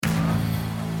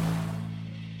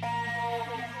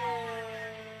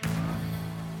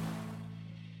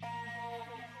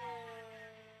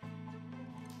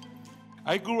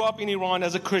I grew up in Iran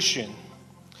as a Christian.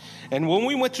 And when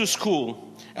we went to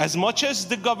school, as much as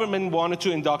the government wanted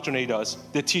to indoctrinate us,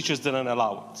 the teachers didn't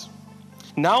allow it.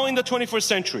 Now in the 21st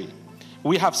century,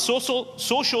 we have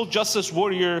social justice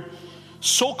warrior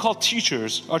so-called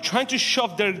teachers are trying to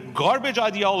shove their garbage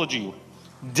ideology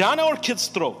down our kids'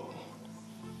 throat.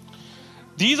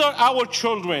 These are our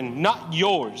children, not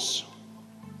yours.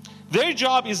 Their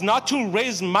job is not to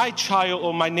raise my child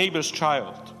or my neighbor's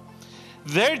child.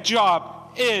 Their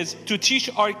job is to teach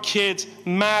our kids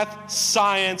math,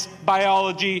 science,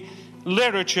 biology,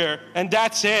 literature, and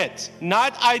that's it,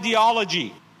 not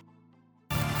ideology.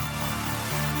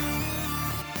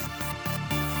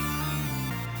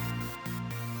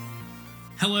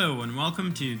 Hello and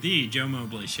welcome to The Joe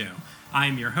Mobley Show.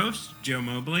 I'm your host, Joe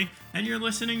Mobley, and you're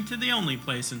listening to the only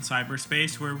place in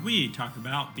cyberspace where we talk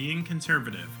about being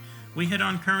conservative. We hit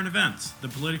on current events, the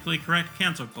politically correct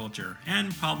cancel culture,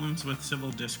 and problems with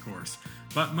civil discourse.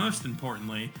 But most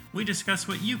importantly, we discuss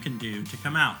what you can do to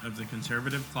come out of the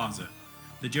conservative closet.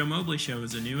 The Joe Mobley Show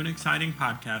is a new and exciting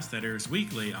podcast that airs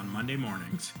weekly on Monday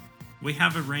mornings. We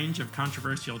have a range of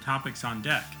controversial topics on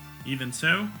deck. Even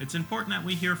so, it's important that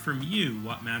we hear from you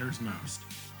what matters most.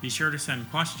 Be sure to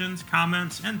send questions,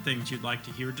 comments, and things you'd like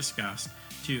to hear discussed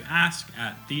to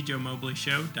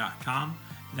ask@thejoemobleyshow.com.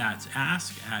 That's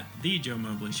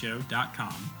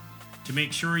ask@thejoemobleyshow.com. To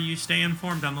make sure you stay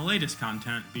informed on the latest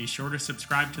content, be sure to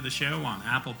subscribe to the show on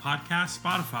Apple Podcasts,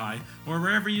 Spotify, or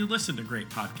wherever you listen to great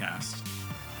podcasts.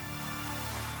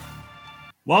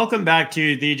 Welcome back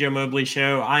to The Joe Mobley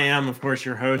Show. I am, of course,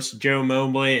 your host, Joe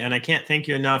Mobley, and I can't thank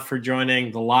you enough for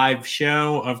joining the live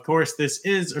show. Of course, this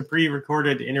is a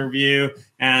pre-recorded interview,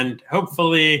 and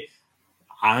hopefully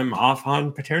I'm off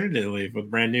on paternity leave with a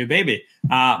brand new baby.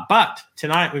 But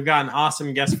tonight we've got an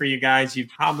awesome guest for you guys. You've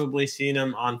probably seen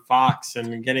him on Fox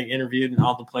and getting interviewed in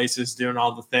all the places, doing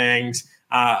all the things.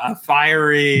 A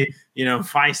fiery,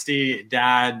 feisty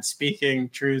dad speaking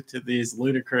truth to these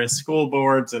ludicrous school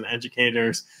boards and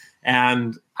educators.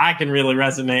 And I can really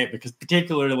resonate because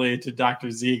particularly to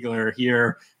Dr. Ziegler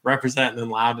here representing in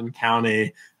Loudoun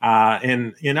County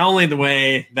in only the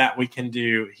way that we can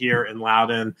do here in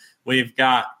Loudoun. We've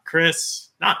got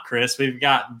we've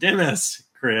got Dimis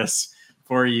Chris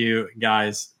for you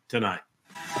guys tonight.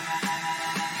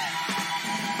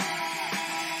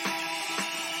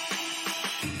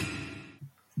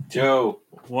 Joe.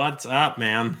 What's up,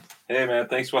 man? Hey, man.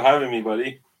 Thanks for having me,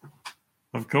 buddy.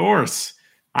 Of course.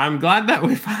 I'm glad that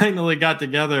we finally got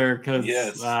together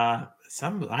because I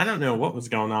don't know what was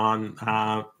going on.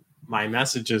 My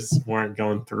messages weren't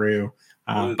going through,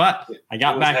 but I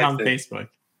got back on Facebook.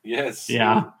 Yes.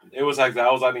 Yeah. It was like that.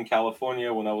 I was out in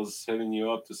California when I was hitting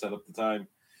you up to set up the time.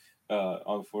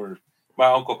 For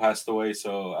my uncle passed away,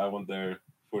 so I went there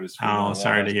for his funeral. Oh,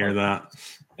 sorry to hear that.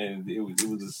 And it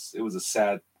was a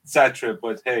sad trip,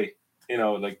 but hey,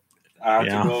 I had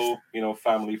to go,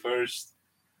 family first.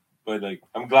 But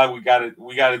I'm glad we got it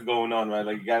going on, right?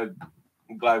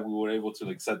 I'm glad we were able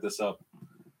to set this up.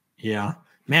 Yeah.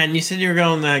 Man, you said you were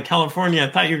going to California. I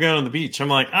thought you were going to the beach. I'm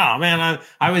like, oh man,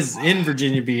 I was in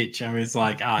Virginia Beach. I was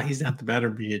like, he's at the better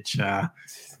beach. Man,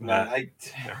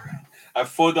 at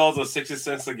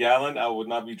 $4.60 a gallon, I would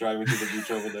not be driving to the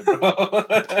beach over there, bro.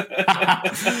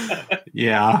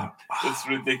 Yeah. It's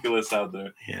ridiculous out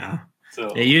there. Yeah. So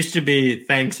it used to be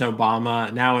thanks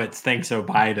Obama. Now it's thanks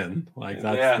Biden.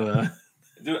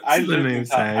 Dude, I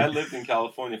lived in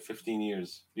California 15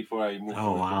 years before I moved.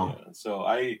 Oh, wow. So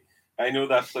I know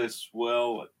that place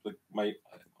well. My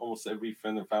almost every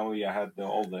friend and family I had, they're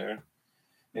all there.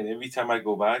 And every time I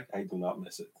go back, I do not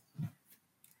miss it.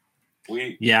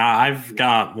 I've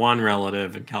got one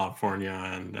relative in California,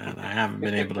 and I haven't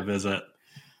been able to visit.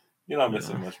 You're not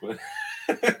missing much, but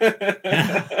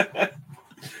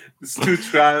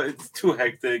it's too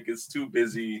hectic. It's too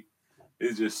busy.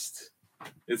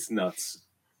 It's nuts.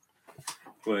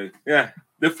 But yeah,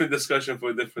 different discussion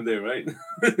for a different day, right?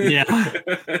 Yeah.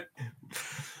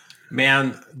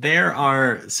 Man, there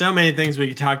are so many things we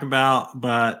could talk about,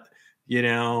 but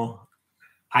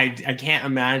I can't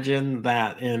imagine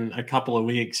that in a couple of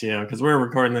weeks, because we're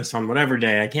recording this on whatever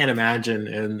day. I can't imagine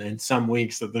in some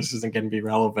weeks that this isn't going to be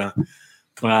relevant.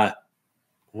 But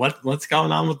what's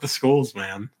going on with the schools,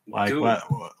 man? Dude,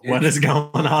 what is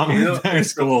going on with their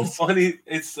schools?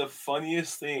 It's the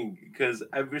funniest thing because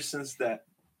ever since that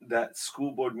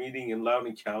school board meeting in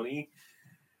Loudoun County,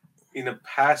 in the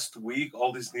past week,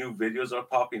 all these new videos are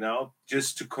popping out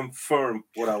just to confirm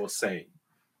what I was saying.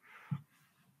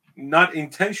 Not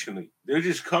intentionally. They're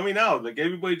just coming out.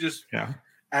 Everybody just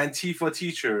Antifa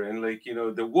teacher and like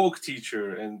the woke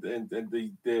teacher and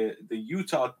the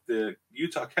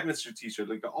Utah chemistry teacher,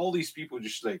 like all these people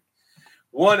just like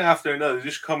one after another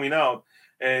just coming out.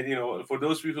 And for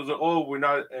those people that, oh, we're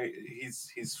not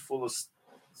he's full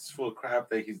of crap,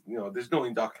 that he's there's no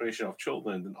indoctrination of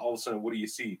children. Then all of a sudden, what do you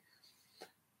see?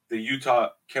 The Utah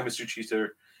chemistry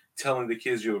teacher telling the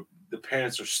kids the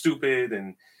parents are stupid,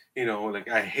 and like,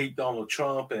 I hate Donald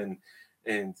Trump, and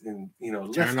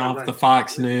turn off the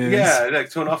Fox News. Yeah,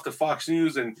 like turn off the Fox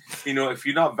News, and if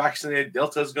you're not vaccinated,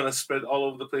 Delta's gonna spread all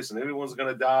over the place, and everyone's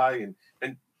gonna die,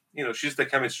 and she's the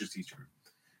chemistry teacher.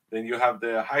 Then you have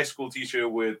the high school teacher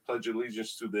with pledge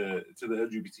allegiance to the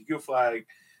LGBTQ flag.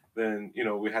 Then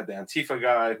we had the Antifa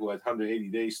guy who had 180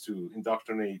 days to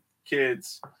indoctrinate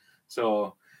kids.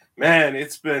 So, man,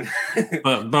 it's been.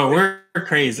 but we're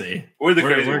crazy. We're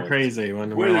crazy. We're crazy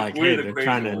when we're like, hey, they're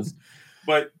trying to.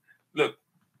 But look,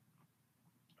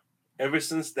 ever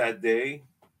since that day,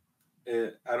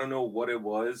 I don't know what it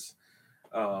was,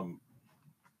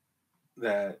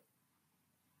 that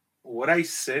what I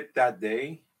said that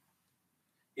day,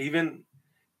 even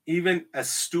as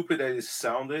stupid as it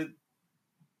sounded,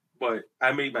 but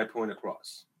I made my point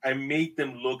across. I made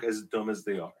them look as dumb as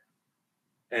they are.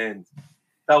 And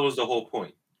that was the whole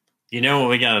point. You know what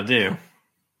we got to do?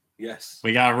 Yes.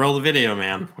 We got to roll the video,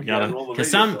 man. We got to,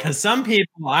 because some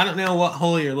people, I don't know what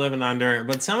hole you're living under,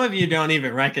 but some of you don't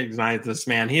even recognize this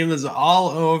man. He was all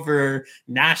over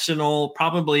national,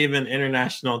 probably even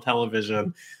international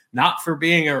television, not for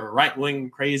being a right-wing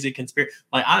crazy conspiracy.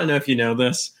 Like, I don't know if you know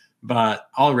this, but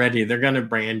already they're going to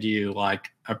brand you like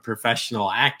a professional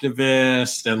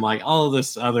activist and like all of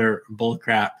this other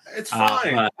bullcrap. It's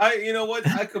fine. You know what?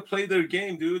 I could play their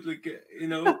game, dude. Like,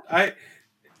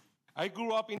 I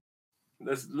grew up in.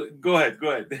 Go ahead.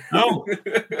 No,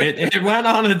 it went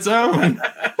on its own.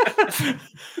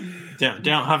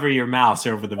 Don't hover your mouse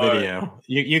over the video. Right.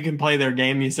 You can play their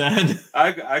game, you said?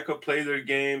 I could play their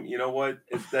game. You know what?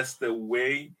 If that's the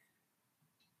way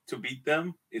to beat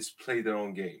them, is play their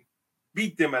own game.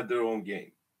 Beat them at their own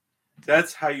game.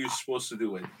 That's how you're supposed to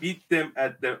do it. Beat them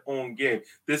at their own game.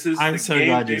 I'm so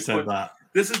glad you said that.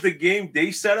 This is the game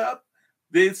they set up.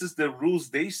 This is the rules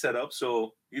they set up.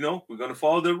 So, we're going to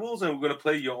follow the rules and we're going to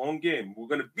play your own game. We're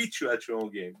going to beat you at your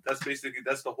own game. That's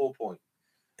the whole point.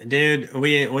 Dude,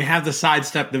 we have to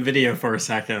sidestep the video for a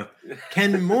second.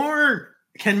 Can more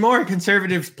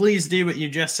conservatives please do what you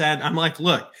just said? I'm like,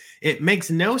 look, it makes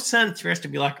no sense for us to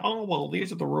be like, oh, well,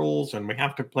 these are the rules and we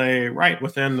have to play right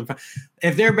within the.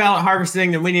 If they're ballot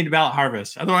harvesting, then we need to ballot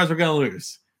harvest. Otherwise, we're going to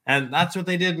lose. And that's what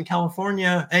they did in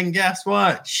California. And guess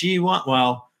what? She won.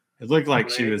 Well, it looked like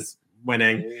she was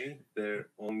winning. Play their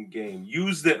own game.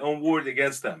 Use their own word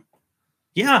against them.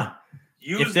 Yeah.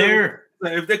 If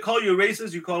they call you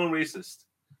racist, you call them racist.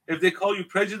 If they call you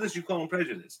prejudiced, you call them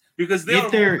prejudiced. Because they're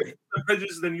more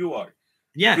prejudiced than you are.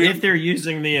 Yeah, if they're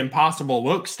using the impossible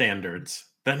woke standards,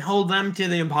 then hold them to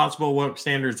the impossible woke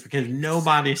standards because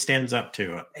nobody stands up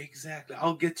to it. Exactly.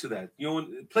 I'll get to that.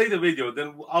 Play the video,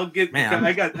 then I'll get. Man.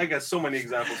 I got so many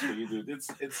examples for you, dude.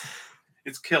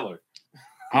 It's killer.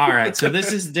 All right, so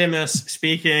this is Dimis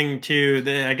speaking to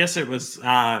I guess it was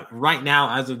right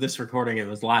now, as of this recording, it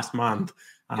was last month.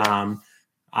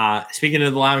 Speaking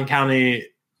to the Loudoun County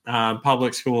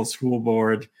Public School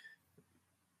Board,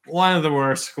 one of the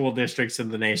worst school districts in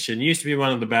the nation, used to be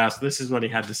one of the best. This is what he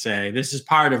had to say. This is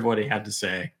part of what he had to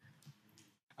say.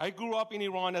 I grew up in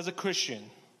Iran as a Christian.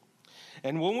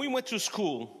 And when we went to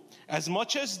school, as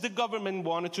much as the government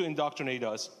wanted to indoctrinate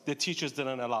us, the teachers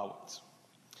didn't allow it.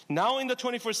 Now in the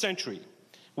 21st century,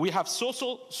 we have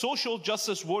social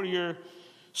justice warrior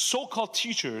so-called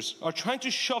teachers are trying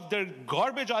to shove their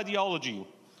garbage ideology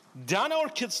down our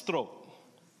kids' throat.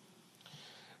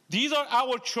 These are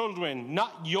our children,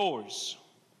 not yours.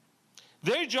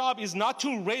 Their job is not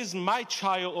to raise my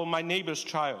child or my neighbor's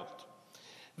child.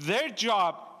 Their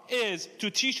job is to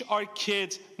teach our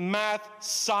kids math,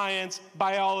 science,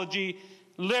 biology,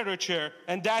 literature,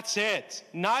 and that's it,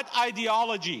 not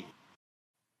ideology.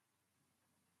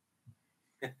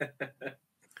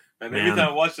 And every time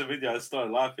I watch the video, I start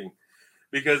laughing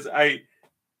because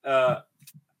the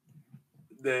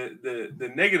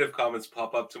negative comments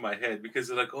pop up to my head because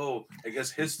they're like, oh, I guess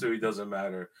history doesn't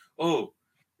matter. Oh,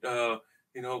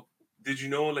 did you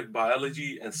know like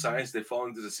biology and science, they fall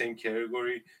into the same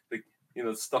category? Like,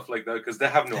 stuff like that, because they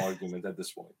have no argument at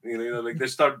this point. Like they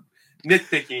start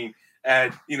nitpicking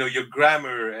at, your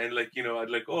grammar and like,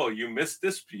 oh, you missed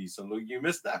this piece and look, you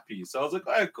missed that piece. So I was like,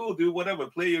 all right, cool, dude, whatever,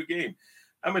 play your game.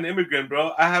 I'm an immigrant,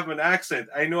 bro. I have an accent.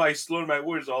 I know I slur my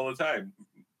words all the time.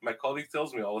 My colleague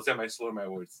tells me all the time I slur my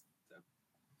words.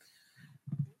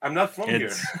 I'm not from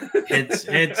here.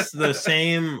 It's the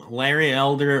same Larry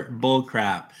Elder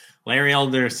bullcrap. Larry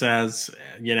Elder says,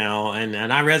 and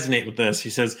I resonate with this.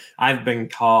 He says, I've been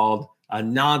called a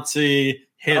Nazi,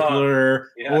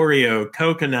 Hitler, Oreo,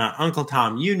 Coconut, Uncle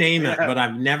Tom, you name it, but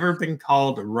I've never been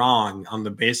called wrong on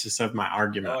the basis of my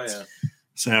arguments.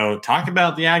 So talk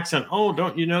about the accent. Oh,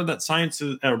 don't you know that science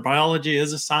or biology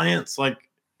is a science? Like,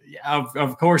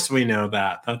 of course we know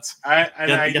that.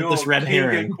 I know this red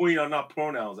herring. And queen are not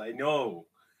pronouns. I know,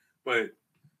 but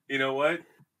you know what?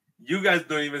 You guys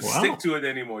don't even stick to it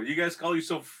anymore. You guys call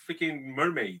yourself freaking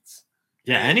mermaids.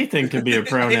 Yeah, anything could be a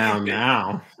pronoun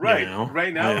now. Right.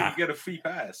 Right now, you get a free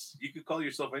pass. You could call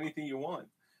yourself anything you want.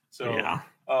 So,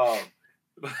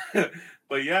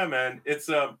 but yeah, man, it's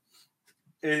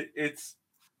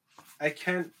I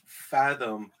can't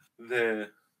fathom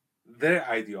their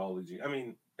ideology. I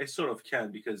mean, I sort of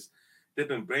can because they've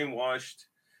been brainwashed.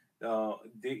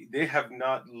 They have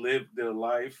not lived their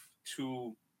life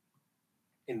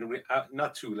in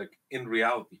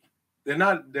reality. They're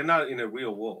not in a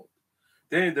real world.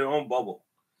 They're in their own bubble.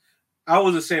 I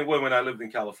was the same way when I lived in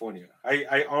California.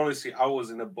 I honestly, I was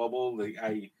in a bubble. Like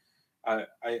I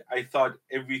thought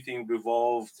everything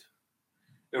revolved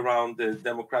around the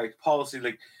democratic policy.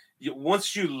 Like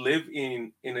once you live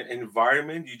in an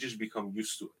environment, you just become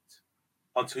used to it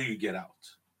until you get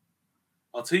out.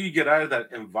 Until you get out of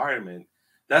that environment,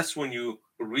 that's when you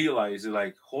realize you're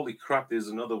like, holy crap, there's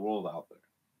another world out there.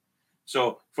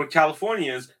 So for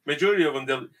Californians, majority of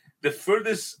them, the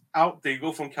furthest out they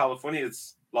go from California,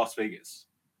 it's Las Vegas.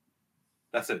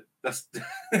 That's it. That's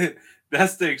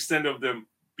that's the extent of them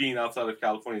being outside of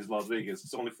California is Las Vegas.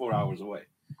 It's only 4 hours away,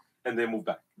 and they move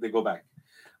back. They go back.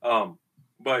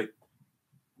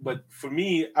 But for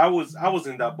me, I was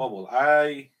in that bubble.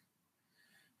 As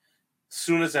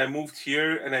soon as I moved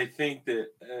here, and I think that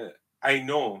I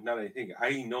know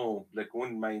like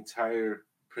when my entire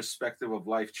perspective of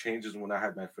life changes when I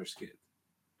had my first kid.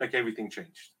 Like everything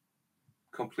changed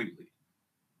completely.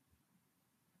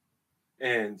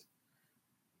 And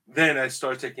then I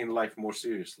started taking life more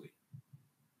seriously.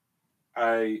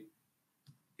 Even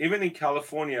in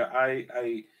California,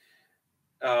 I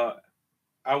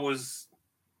was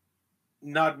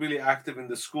not really active in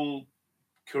the school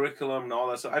curriculum and all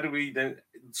that. So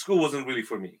school wasn't really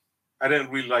for me. I didn't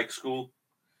really like school.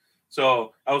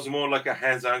 So I was more like a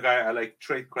hands-on guy. I like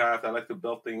trade craft. I like to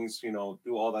build things,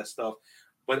 do all that stuff.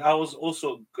 But I was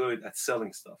also good at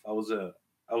selling stuff. I was a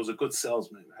good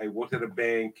salesman. I worked at a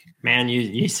bank. Man,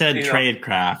 you said trade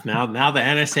craft. Now the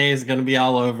NSA is going to be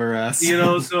all over us.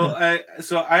 I'm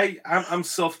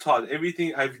self-taught.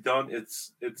 Everything I've done,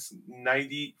 it's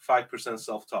 95%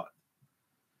 self-taught.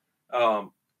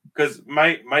 Because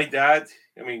my dad,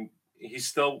 I mean,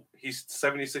 he's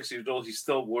 76 years old. He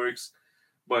still works,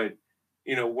 but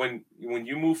when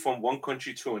you move from one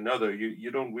country to another,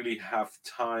 you don't really have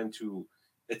time to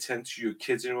attend to your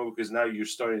kids anymore because now you're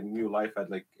starting a new life at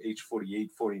like age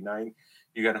 48, 49.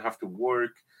 You're going to have to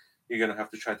work. You're going to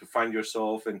have to try to find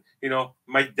yourself. And,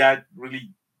 my dad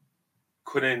really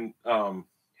couldn't,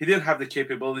 he didn't have the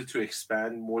capability to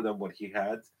expand more than what he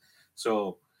had.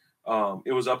 So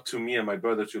it was up to me and my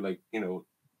brother to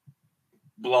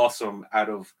blossom out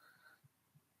of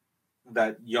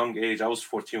that young age. I was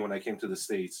 14 when I came to the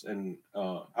States, and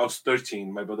I was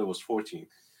 13. My brother was 14.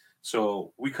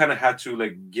 So we kind of had to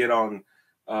get on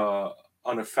a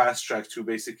fast track to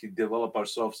basically develop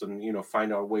ourselves and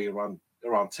find our way around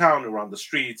town, around the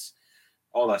streets,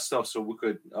 all that stuff. So we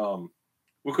could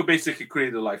basically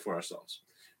create a life for ourselves.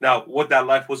 Now, what that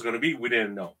life was going to be, we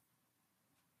didn't know.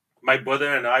 My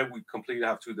brother and I, we completely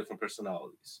have two different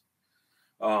personalities.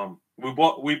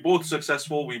 We both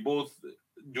successful. We both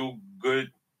do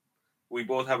good. We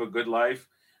both have a good life.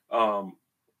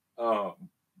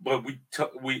 But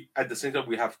we at the same time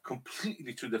we have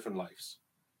completely two different lives,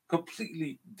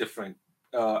 completely different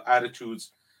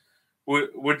attitudes.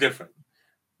 We're different.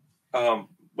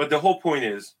 But the whole point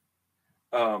is,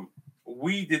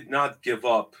 we did not give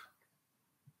up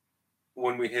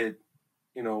when we hit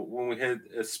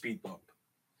a speed bump.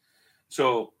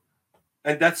 So,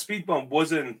 and that speed bump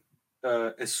wasn't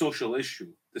a social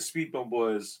issue. The speed bump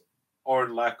was our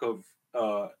lack of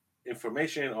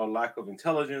information, our lack of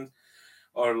intelligence,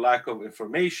 our lack of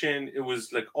information. It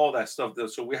was like all that stuff.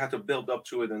 So we had to build up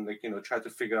to it and try to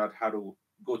figure out how to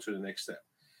go to the next step.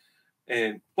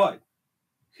 But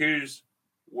here's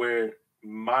where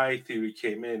my theory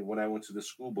came in when I went to the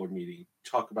school board meeting,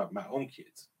 talk about my own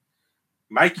kids.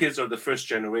 My kids are the first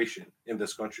generation in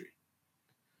this country.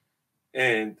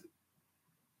 And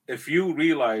if you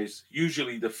realize,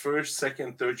 usually the first,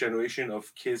 second, third generation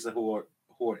of kids who are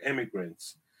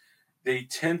immigrants, they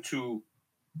tend to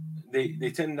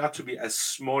they tend not to be as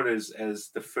smart as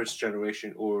the first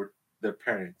generation or their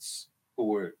parents who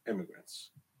were immigrants.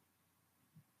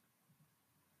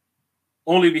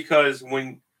 Only because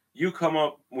when you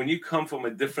come from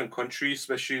a different country,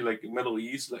 especially like Middle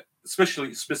East, like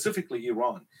especially specifically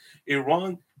Iran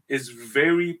is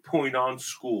very point on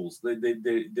schools.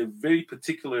 They're very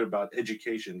particular about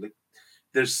education. Like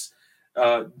there's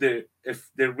their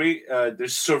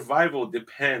survival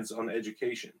depends on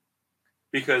education,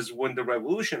 because when the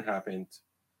revolution happened,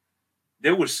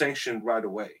 they were sanctioned right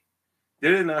away.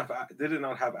 They did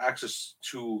not have access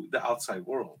to the outside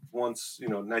world. Once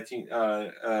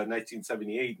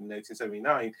 1978 and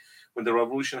 1979, when the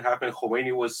revolution happened,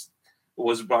 Khomeini was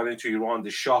brought into Iran.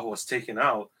 The Shah was taken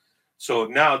out. So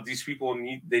now these people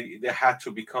they had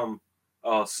to become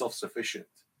self-sufficient.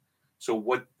 So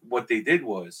what they did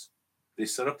was they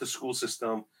set up the school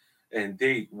system, and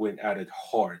they went at it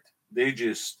hard. They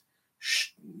just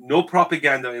no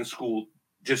propaganda in school,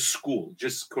 just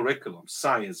curriculum,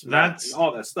 science, math, and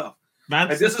all that stuff.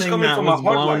 That's the thing that was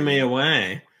blowing me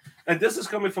away. And this is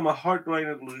coming from a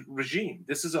hardliner regime.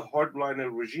 This is a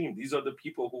hardliner regime. These are the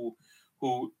people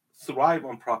who thrive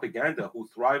on propaganda, who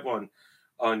thrive on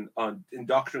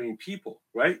indoctrinating people,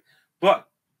 right? But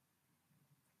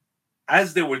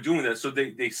as they were doing that, so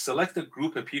they select a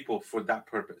group of people for that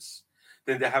purpose.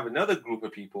 Then they have another group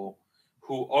of people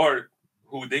who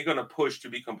they're going to push to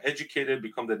become educated,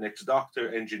 become the next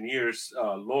doctor, engineers,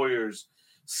 lawyers,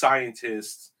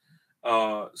 scientists,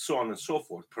 so on and so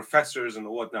forth, professors and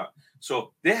whatnot.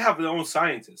 So they have their own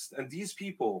scientists. And these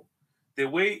people, the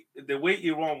way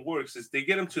Iran works is they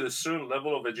get them to a certain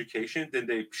level of education, then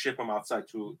they ship them outside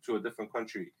to a different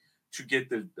country to get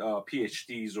the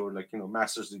PhDs or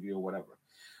master's degree or whatever.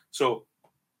 So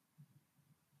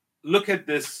look at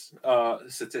this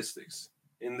statistics.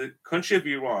 In the country of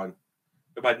Iran,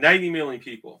 about 90 million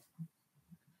people.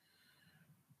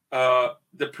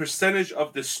 The percentage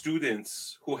of the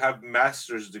students who have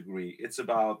master's degree, it's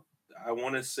about, I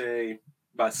want to say,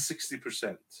 about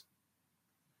 60%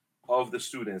 of the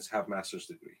students have master's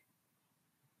degree.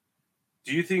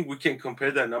 Do you think we can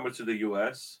compare that number to the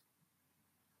U.S.?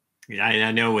 Yeah,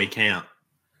 I know we can't.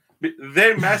 But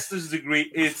their master's degree,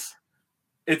 it's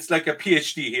like a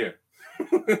PhD here.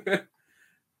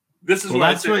 That's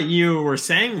what you were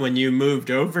saying when you moved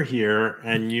over here,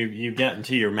 and you get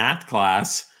into your math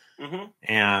class,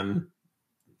 and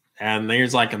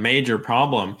there's like a major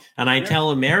problem. And I tell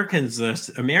Americans this: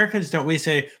 Americans don't we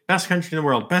say best country in the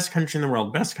world, best country in the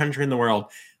world, best country in the world.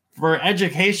 For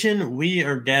education, we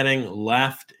are getting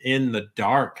left in the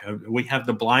dark. We have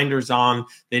the blinders on.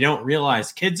 They don't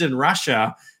realize kids in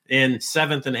Russia in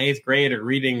 7th and 8th grade are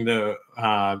reading the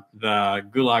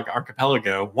Gulag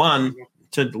Archipelago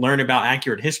to learn about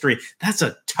accurate history. That's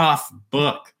a tough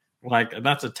book.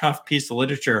 That's a tough piece of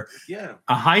literature. Yeah.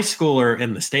 A high schooler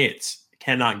in the States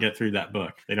cannot get through that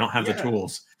book. They don't have the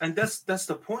tools. And that's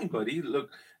the point, buddy. Look,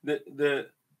 the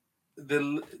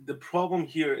problem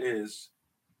here is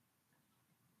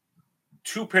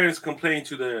two parents complain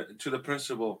to the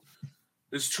principal,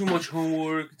 there's too much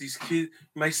homework, these kids,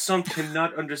 my son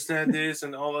cannot understand this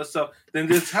and all that stuff. Then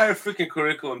the entire freaking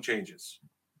curriculum changes.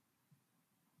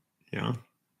 Yeah.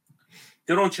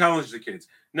 They don't challenge the kids.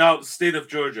 Now, state of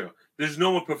Georgia, there's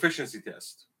no more proficiency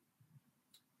test,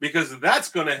 because that's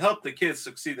going to help the kid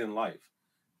succeed in life.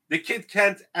 The kid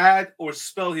can't add or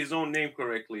spell his own name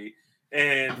correctly,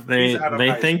 and they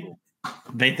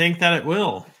think that it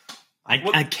will.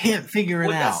 I can't figure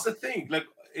it out. That's the thing. Like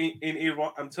in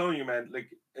Iran, I'm telling you, man. Like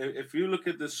if you look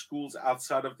at the schools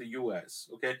outside of the U.S.,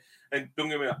 okay, and don't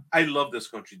get me wrong, I love this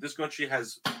country. This country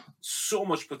has so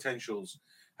much potentials,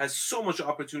 has so much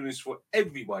opportunities for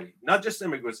everybody, not just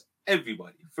immigrants.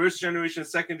 Everybody, first generation,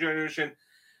 second generation,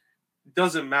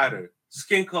 doesn't matter.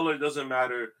 Skin color doesn't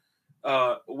matter.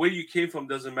 Where you came from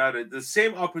doesn't matter. The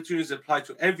same opportunities apply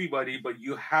to everybody, but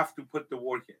you have to put the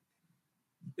work in.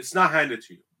 It's not handed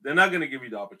to you. They're not going to give you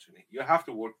the opportunity. You have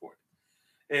to work for it.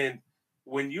 And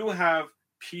when you have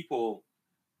people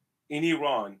in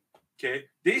Iran, okay,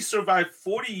 they survived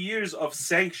 40 years of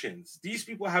sanctions. These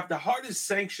people have the hardest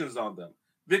sanctions on them.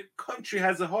 The country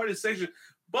has the hardest sanctions,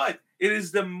 but it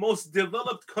is the most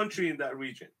developed country in that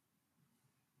region.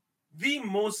 The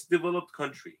most developed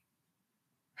country.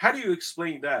 How do you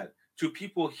explain that to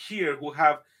people here who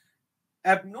have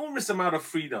enormous amount of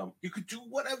freedom? You could do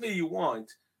whatever you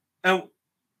want, and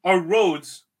our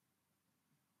roads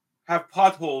have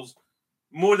potholes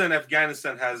more than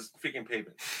Afghanistan has freaking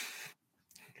pavement.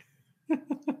 and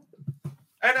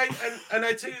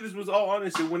I tell you this with all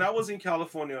honesty, when I was in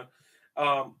California,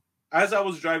 as I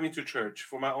was driving to church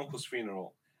for my uncle's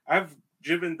funeral, I've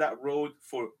driven that road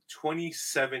for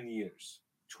 27 years.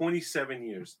 27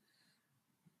 years.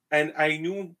 And I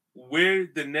knew where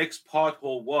the next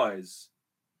pothole was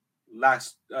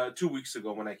 2 weeks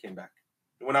ago when I came back,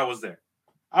 when I was there.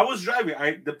 I was driving.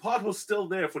 The pothole's still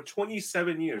there for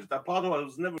 27 years. That pothole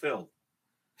was never filled.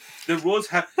 The roads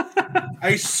have,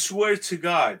 I swear to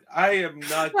God, I am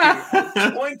not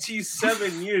kidding.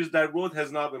 27 years that road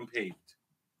has not been paved.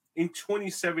 In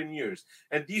 27 years.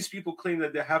 And these people claim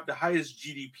that they have the highest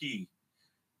GDP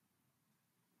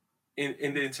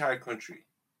in the entire country.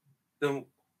 Then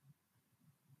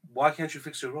why can't you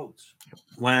fix your roads?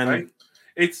 Right?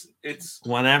 It's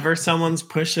whenever someone's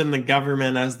pushing the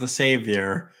government as the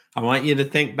savior, I want you to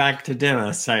think back to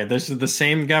Dimis. Say, this is the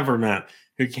same government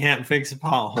who can't fix a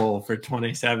pothole for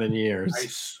 27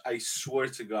 years. I swear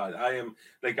to God, I am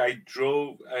like, I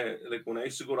drove like when I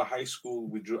used to go to high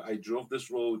school. I drove this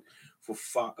road for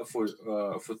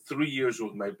 3 years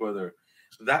with my brother.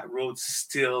 That road's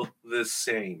still the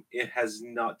same. It has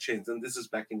not changed, and this is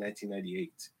back in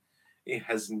 1998. It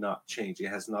has not changed. It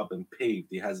has not been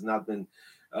paved. It has not been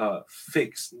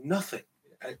fixed. Nothing.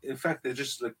 In fact, they're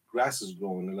just like grass is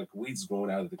growing and like weeds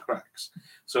growing out of the cracks.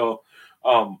 So,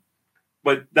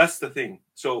 but that's the thing.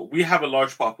 So we have a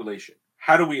large population.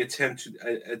 How do we attend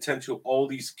to all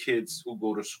these kids who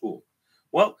go to school?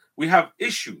 Well, we have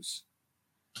issues.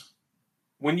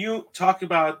 When you talk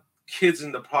about kids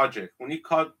in the project, when you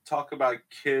talk about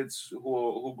kids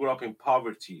who grew up in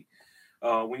poverty,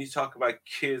 when you talk about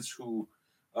kids who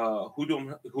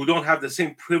don't have the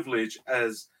same privilege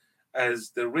as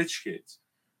the rich kids,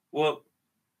 well,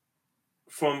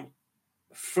 from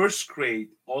first grade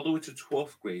all the way to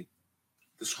 12th grade,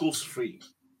 the school's free.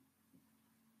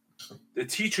 The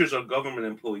teachers are government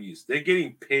employees. They're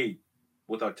getting paid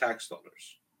with our tax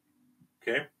dollars.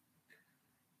 Okay?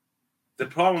 The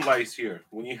problem lies here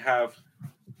when you have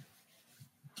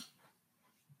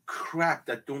crap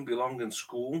that don't belong in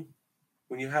school,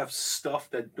 when you have stuff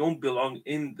that don't belong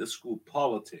in the school,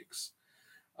 politics,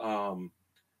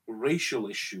 racial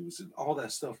issues, and all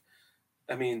that stuff.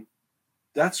 I mean,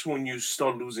 that's when you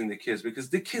start losing the kids, because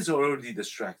the kids are already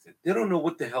distracted. They don't know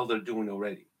what the hell they're doing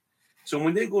already. So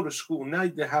when they go to school, now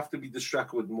they have to be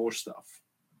distracted with more stuff,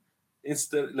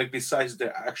 instead, like besides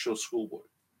their actual schoolwork.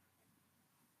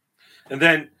 And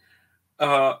then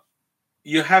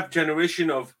you have generation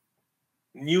of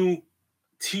new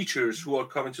teachers who are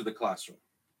coming to the classroom.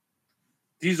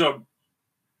 These are,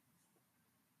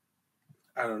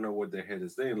 I don't know what their head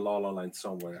is. They're in La La Land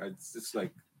somewhere. It's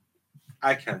like,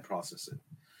 I can't process it.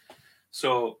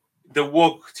 So the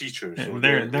woke teachers,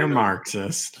 they're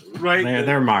Marxist, right?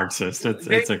 They're Marxist.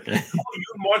 It's okay.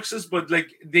 You're Marxist, but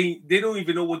like they don't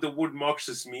even know what the word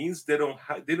Marxist means. They don't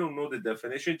know the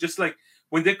definition. Just like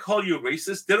when they call you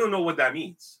racist, they don't know what that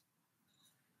means.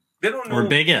 They don't know. Or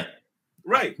bigot,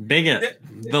 right? Bigot.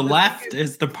 The left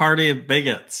is the party of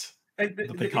bigots. And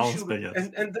they call us bigots.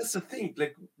 And that's the thing.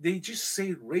 Like they just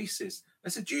say racist. I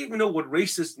said, do you even know what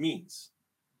racist means?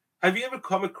 Have you ever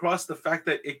come across the fact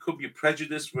that it could be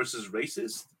prejudice versus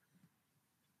racist?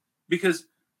 Because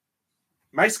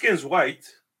my skin's white,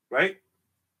 right?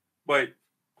 But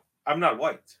I'm not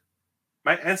white.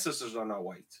 My ancestors are not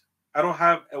white. I don't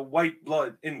have a white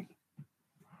blood in me.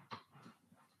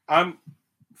 I'm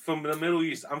from the Middle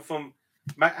East.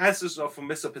 My ancestors are from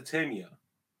Mesopotamia.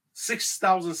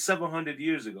 6,700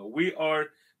 years ago. We are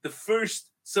the first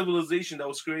civilization that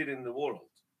was created in the world.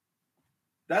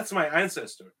 That's my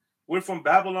ancestor. We're from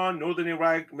Babylon, northern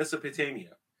Iraq, Mesopotamia.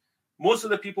 Most of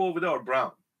the people over there are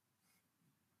brown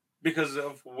because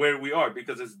of where we are,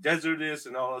 because it's desertous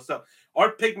and all that stuff.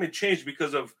 Our pigment changed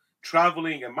because of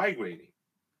traveling and migrating.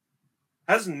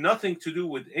 Has nothing to do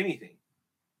with anything.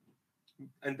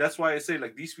 And that's why I say,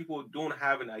 like, these people don't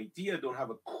have an idea, don't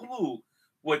have a clue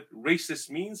what racist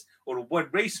means or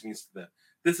what race means to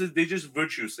them. They just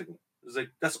virtue signal. It's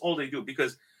like, that's all they do,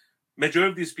 because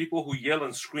majority of these people who yell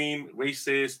and scream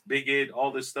racist, bigot,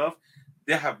 all this stuff,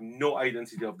 they have no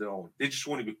identity of their own. They just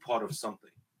want to be part of something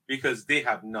because they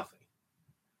have nothing.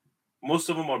 Most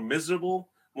of them are miserable.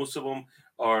 Most of them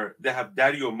they have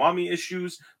daddy or mommy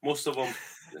issues. Most of them,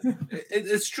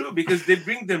 it's true, because they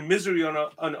bring their misery on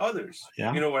others.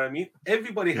 Yeah. You know what I mean?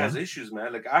 Everybody has issues,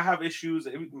 man. Like I have issues.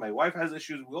 My wife has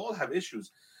issues. We all have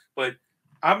issues. But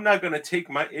I'm not going to take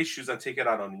my issues and take it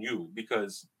out on you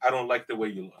because I don't like the way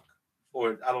you look.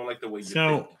 Or I don't like the way you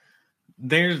think.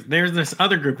 There's this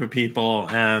other group of people,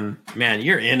 and man,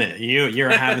 you're in it. You're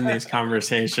having these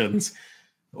conversations.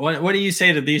 What do you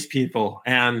say to these people?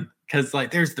 And because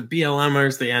like there's the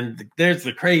BLMers, and there's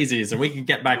the crazies, and we can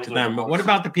get back to them. But what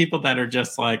about the people that are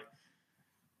just like,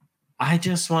 I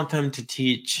just want them to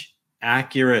teach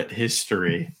accurate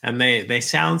history, and they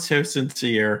sound so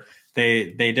sincere.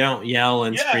 They don't yell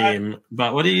and scream.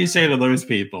 But what do you say to those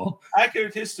people?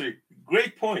 Accurate history.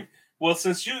 Great point. Well,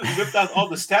 since you ripped out all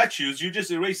the statues, you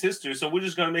just erased history, so we're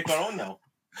just going to make our own now.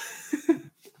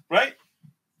 Right?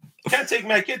 Can't take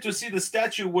my kid to see the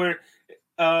statue where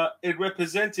it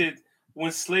represented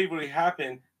when slavery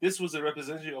happened. This was a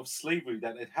representative of slavery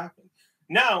that it happened.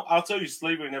 Now, I'll tell you,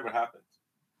 slavery never happened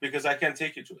because I can't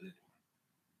take you to it anymore.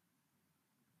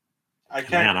 I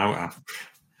can't. Man,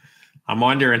 I'm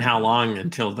wondering how long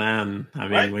until then. I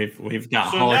mean, right? we've got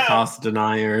Holocaust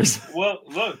deniers. Well,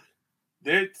 look,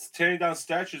 they're tearing down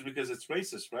statues because it's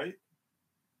racist, right?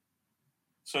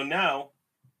 So now,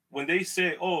 when they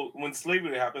say, "Oh, when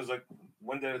slavery happens," like,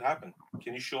 when did it happen?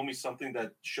 Can you show me something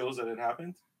that shows that it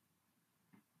happened?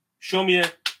 Show me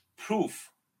a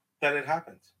proof that it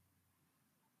happened.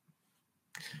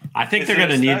 I think they're going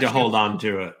to need to hold on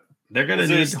to it. They're going to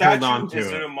need to hold on to it.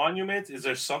 Is there a monument? Is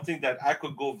there something that I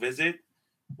could go visit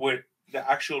where the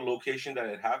actual location that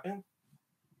it happened?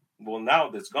 Well, now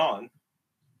that's gone.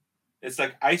 It's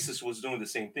like ISIS was doing the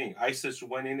same thing. ISIS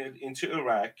went into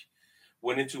Iraq,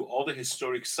 went into all the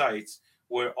historic sites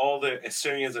where all the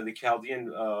Assyrians and the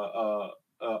Chaldean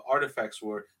artifacts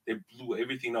were. They blew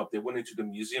everything up. They went into the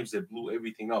museums. They blew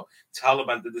everything up.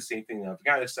 Taliban did the same thing in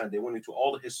Afghanistan. They went into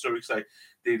all the historic sites.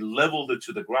 They leveled it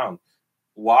to the ground.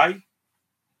 Why?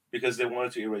 Because they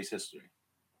wanted to erase history.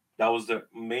 That was their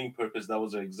main purpose. That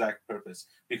was their exact purpose.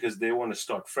 Because they want to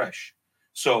start fresh.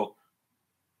 So,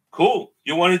 cool.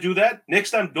 You want to do that? Next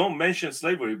time, don't mention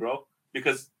slavery, bro.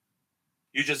 Because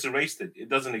you just erased it. It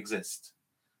doesn't exist.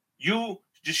 You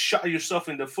just shot yourself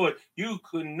in the foot. You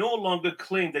could no longer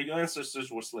claim that your ancestors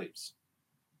were slaves.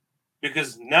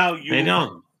 Because now you...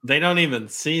 They don't even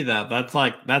see that. That's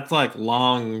like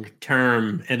long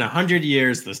term. In 100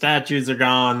 years, the statues are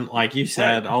gone. Like you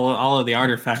said, right. all of the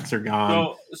artifacts are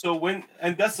gone. So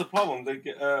and that's the problem. Like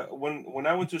when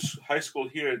I went to high school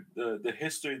here, the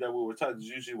history that we were taught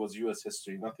usually was U.S.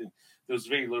 history. Nothing. There was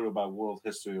very little about world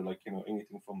history or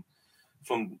anything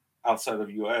from outside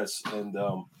of U.S. And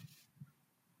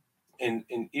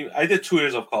I did 2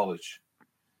 years of college.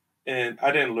 And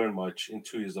I didn't learn much in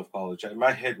 2 years of college.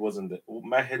 My head wasn't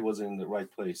in the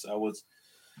right place. I was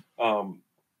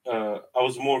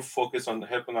more focused on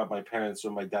helping out my parents,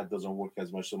 so my dad doesn't work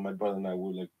as much. So my brother and I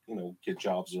would get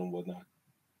jobs and whatnot.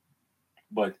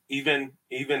 But even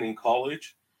in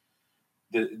college,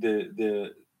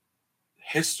 the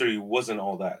history wasn't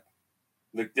all that.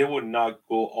 Like they would not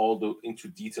go into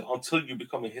detail until you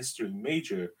become a history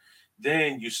major.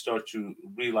 Then you start to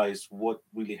realize what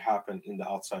really happened in the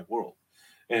outside world.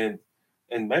 And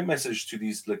my message to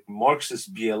these like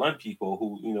Marxist BLM people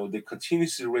who, they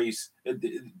continuously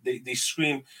they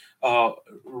scream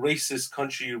racist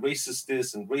country, racist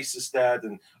this and racist that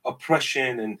and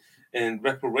oppression and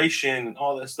reparation and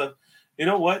all that stuff. You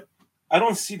know what? I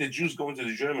don't see the Jews going to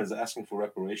the Germans asking for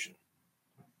reparation.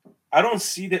 I don't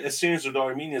see the Assyrians or the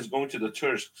Armenians going to the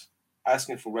Turks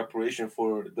asking for reparation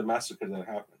for the massacre that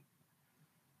happened.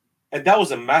 And that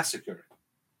was a massacre.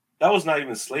 That was not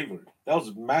even slavery. That was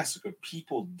a massacre.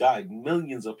 People died.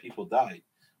 Millions of people died,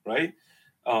 right?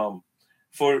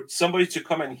 For somebody to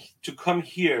come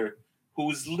here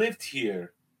who's lived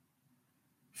here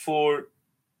for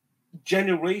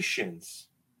generations,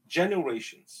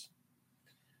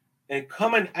 and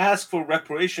come and ask for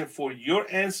reparation for your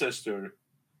ancestor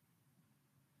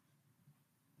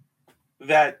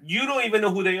that you don't even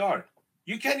know who they are.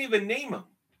 You can't even name them.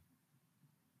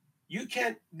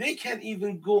 They can't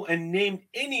even go and name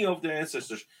any of their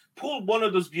ancestors. Pull one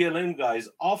of those BLM guys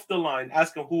off the line,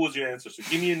 ask them, who was your ancestor?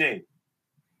 Give me a name.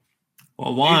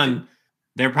 Well,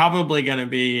 they're probably going to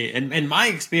be, in my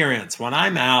experience, when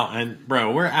I'm out, and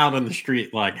bro, we're out on the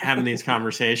street, like having these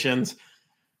conversations,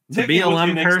 the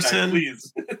BLM person,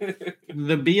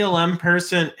 the BLM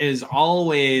person is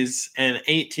always an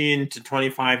 18 to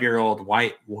 25-year-old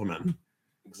white woman.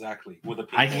 Exactly.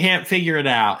 I can't figure it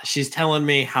out. She's telling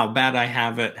me how bad I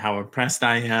have it, how oppressed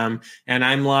I am. And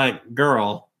I'm like,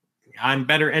 girl, I'm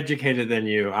better educated than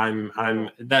you.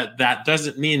 That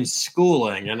doesn't mean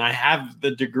schooling. And I have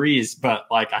the degrees, but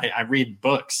like I read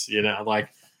books, like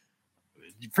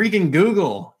freaking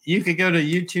Google. You could go to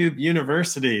YouTube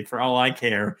University for all I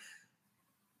care.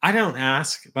 I don't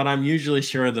ask, but I'm usually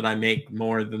sure that I make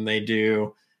more than they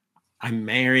do. I'm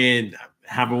married,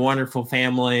 have a wonderful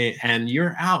family, and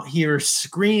you're out here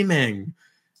screaming,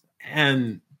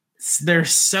 and they're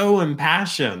so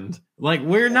impassioned. Like,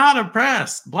 we're not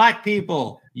oppressed. Black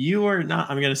people, you are not.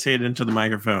 I'm going to say it into the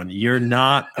microphone. You're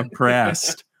not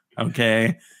oppressed.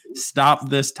 Okay? Stop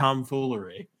this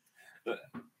tomfoolery.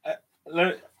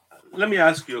 Let let me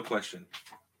ask you a question.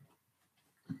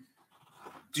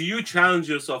 Do you challenge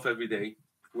yourself every day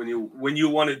when you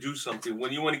want to do something,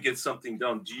 when you want to get something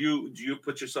done? Do you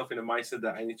put yourself in a mindset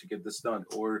that I need to get this done,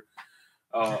 or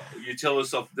you tell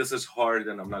yourself this is hard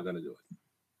and I'm not going to do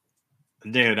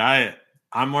it? Dude,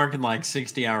 I'm working like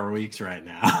 60-hour weeks right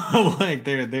now. Like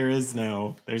there's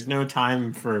no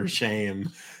time for shame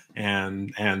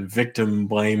and victim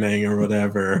blaming or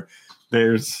whatever.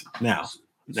 There's no.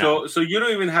 So you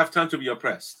don't even have time to be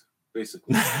oppressed,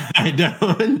 basically. I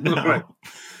don't know. Right.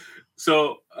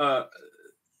 So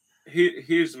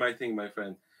here's my thing, my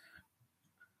friend.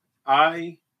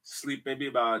 I sleep maybe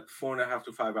about 4.5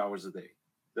 to 5 hours a day.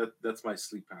 That's my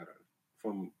sleep pattern.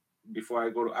 From before I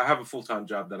go to, I have a full-time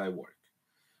job that I work.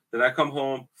 Then I come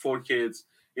home, 4 kids.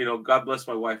 You know, God bless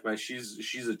my wife, man.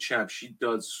 She's a champ. She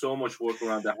does so much work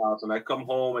around the house, and I come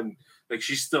home and like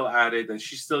she's still at it, and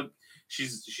she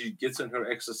gets in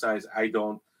her exercise. I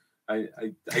don't. I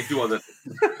do other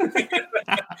things.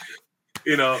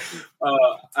 You know,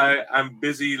 I'm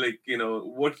busy, like, you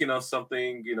know, working on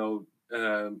something, you know,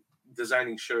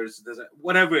 designing shirts,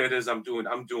 whatever it is I'm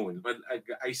doing. But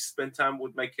I spend time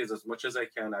with my kids as much as I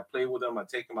can. I play with them. I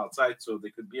take them outside so they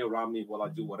could be around me while I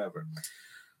do whatever.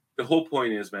 The whole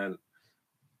point is, man,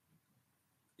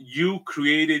 you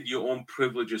created your own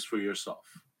privileges for yourself.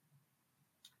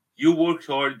 You worked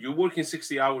hard. You're working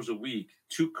 60 hours a week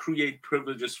to create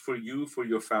privileges for you, for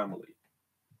your family.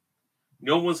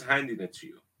 No one's handing it to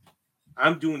you.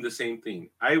 I'm doing the same thing.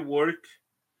 I work.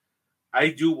 I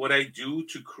do what I do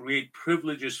to create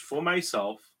privileges for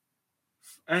myself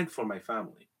and for my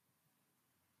family.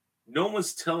 No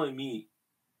one's telling me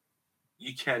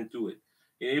you can't do it.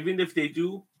 And even if they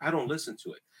do, I don't listen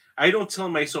to it. I don't tell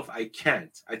myself I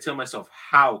can't. I tell myself,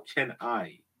 how can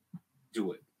I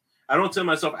do it? I don't tell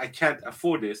myself I can't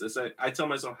afford this. I tell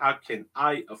myself, how can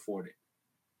I afford it?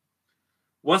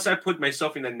 Once I put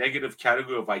myself in a negative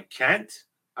category of I can't,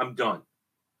 I'm done.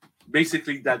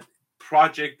 Basically, that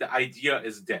project, the idea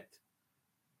is dead.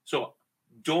 So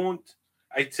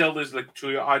I tell this like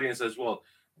to your audience as well.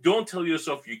 Don't tell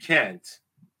yourself you can't.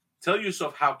 Tell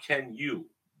yourself, how can you?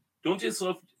 Don't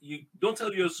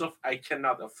tell yourself I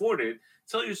cannot afford it.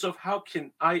 Tell yourself, how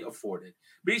can I afford it?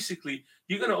 Basically,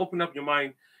 you're going to open up your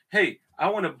mind. Hey, I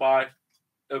want to buy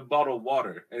a bottle of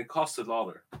water and it costs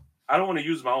 $1. I don't want to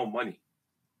use my own money,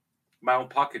 my own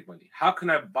pocket money. How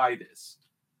can I buy this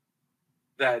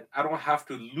that I don't have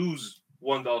to lose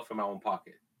 $1 from my own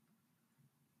pocket?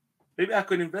 Maybe I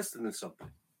could invest in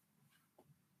something.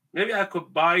 Maybe I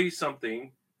could buy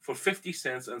something for 50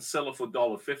 cents and sell it for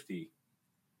 $1.50.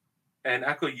 And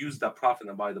I could use that profit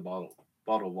and buy the bottle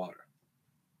of water.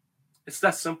 It's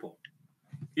that simple.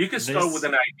 You can start with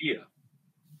an idea.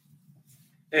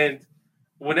 And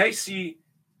when I see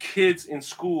kids in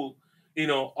school, you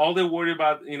know, all they worry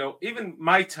about, you know, even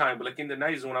my time, like in the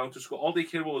 90s when I went to school, all they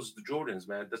cared about was the Jordans,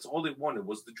 man. That's all they wanted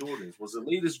was the Jordans, was the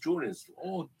latest Jordans.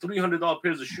 Oh, $300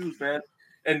 pairs of shoes, man.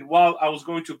 And while I was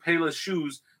going to Payless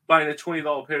Shoes, buying a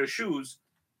 $20 pair of shoes,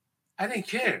 I didn't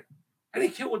care. I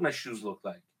didn't care what my shoes looked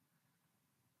like.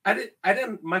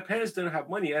 My parents didn't have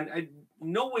money, and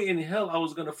no way in hell I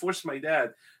was going to force my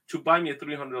dad to buy me a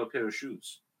 $300 pair of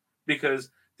shoes because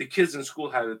the kids in school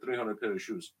had a $300 pair of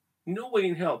shoes. No way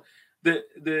in hell.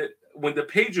 When the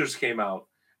pagers came out,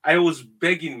 I was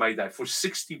begging my dad for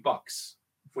 $60,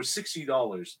 for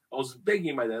 $60. I was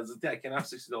begging my dad. I was like, Dad, can I have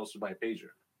 $60 to buy a pager?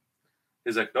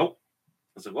 He's like, nope.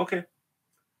 I was like, okay.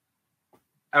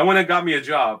 I went and got me a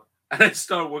job, and I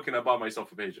started working. I bought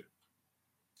myself a pager.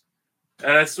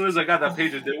 And as soon as I got that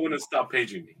pager, they wouldn't stop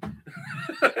paging me.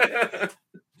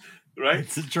 Right?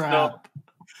 It's a trap.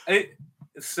 So,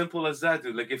 it's simple as that,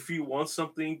 dude. Like, if you want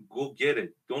something, go get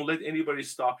it. Don't let anybody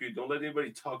stop you. Don't let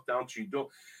anybody talk down to you.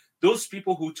 Those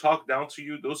people who talk down to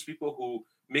you, those people who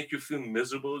make you feel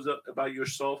miserable about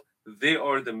yourself, they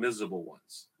are the miserable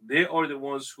ones. They are the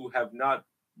ones who have not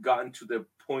gotten to the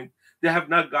point. They have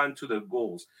not gotten to their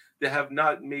goals. They have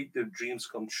not made their dreams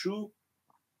come true.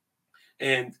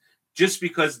 And just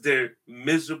because they're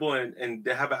miserable and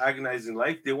they have an agonizing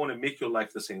life, they want to make your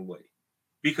life the same way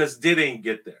because they didn't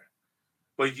get there.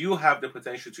 But you have the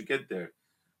potential to get there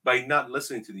by not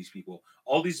listening to these people.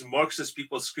 All these Marxist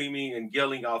people screaming and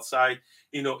yelling outside,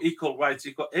 you know, equal rights,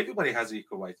 everybody has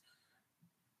equal rights.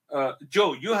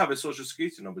 Joe, you have a social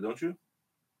security number, don't you?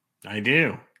 I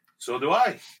do. So do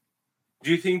I.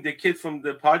 Do you think the kid from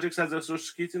the projects has a social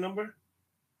security number?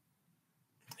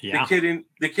 Yeah. The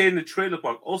kid in the trailer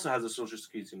park also has a social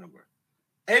security number.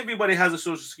 Everybody has a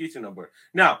social security number.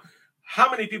 Now, how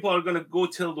many people are going to go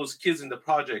tell those kids in the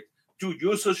project, dude,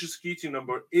 your social security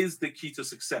number is the key to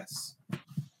success?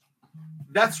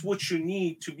 that's what you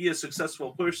need to be a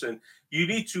successful person. You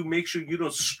need to make sure you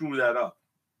don't screw that up.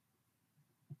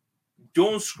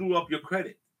 Don't screw up your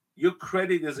credit. Your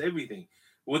credit is everything.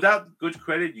 Without good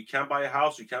credit, you can't buy a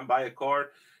house, you can't buy a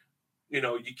car, you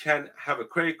can't have a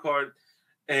credit card,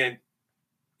 and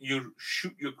you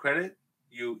shoot your credit,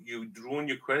 you ruin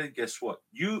your credit. Guess what?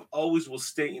 You always will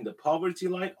stay in the poverty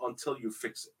line until you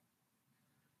fix it.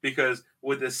 Because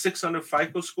with a 600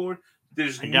 FICO score,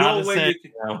 there's no way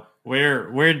you can.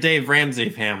 We're Dave Ramsey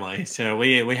family, so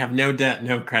we have no debt,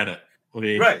 no credit.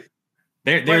 Right.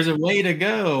 There's a way to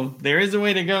go. There is a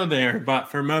way to go there, but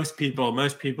for most people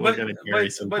are going to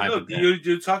carry some type of debt.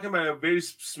 You're talking about a very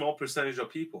small percentage of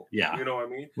people. Yeah, you know what I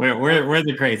mean. We're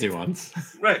the crazy ones,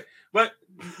 right? But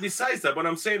besides that, what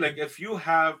I'm saying, like, if you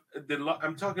have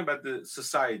I'm talking about the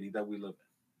society that we live in.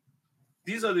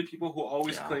 These are the people who are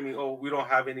always claiming, "Oh, we don't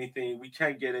have anything. We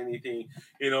can't get anything.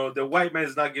 The white man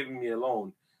is not giving me a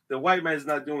loan. The white man is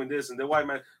not doing this, and the white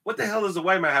man. What the hell does the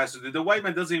white man has to do? The white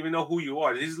man doesn't even know who you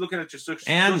are. He's looking at your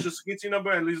social security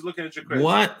number, and he's looking at your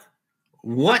credit.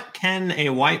 What can a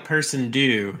white person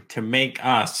do to make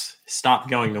us stop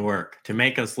going to work? To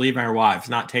make us leave our wives,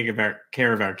 not take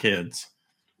care of our kids?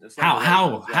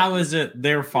 How is it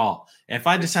their fault? If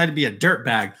I decide to be a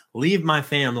dirtbag, leave my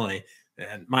family,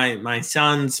 and my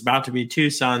sons, about to be 2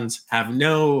 sons, have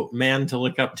no man to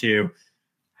look up to,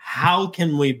 how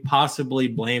can we possibly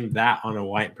blame that on a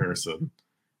white person?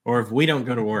 Or if we don't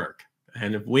go to work,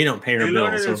 and if we don't pay our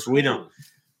bills, or if we don't...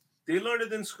 They learned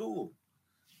it in school.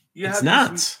 It's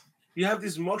nuts. You have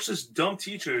these Marxist dumb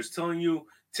teachers telling you,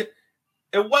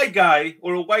 a white guy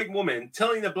or a white woman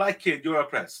telling a black kid you're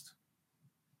oppressed.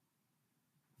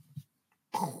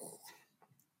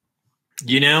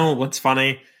 What's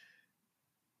funny?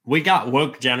 We got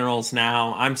woke generals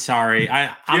now. I'm sorry.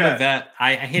 I'm a vet.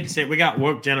 I hate to say it. We got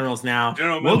woke generals now.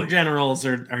 Woke generals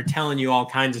are telling you all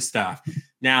kinds of stuff.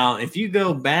 Now, if you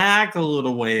go back a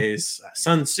little ways,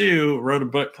 Sun Tzu wrote a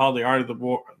book called The Art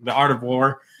of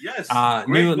War. Yes.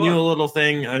 Knew a little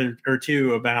thing or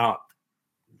two about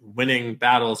winning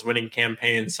battles, winning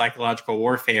campaigns, psychological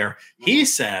warfare. He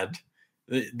said,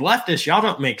 leftists, y'all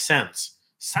don't make sense.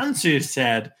 Sun Tzu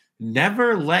said,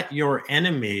 never let your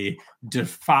enemy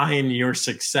define your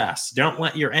success. Don't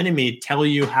let your enemy tell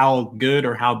you how good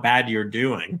or how bad you're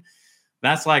doing.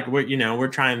 That's like we're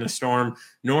trying to storm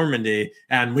Normandy,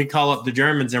 and we call up the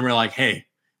Germans and we're like, hey,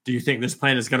 do you think this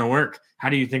plan is going to work? How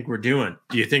do you think we're doing?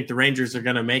 Do you think the Rangers are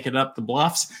going to make it up the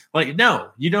bluffs? Like,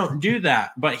 no, you don't do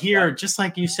that. But here, just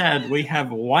like you said, we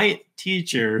have white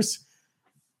teachers,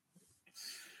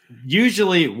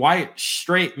 usually white,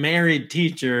 straight, married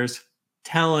teachers,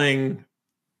 telling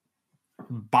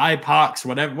BIPOCs,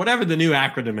 whatever the new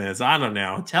acronym is, I don't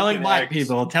know, telling black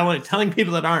people, telling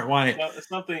people that aren't white. It's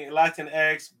something Latin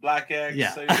X, Black X.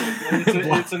 Yeah. So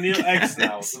it's a new X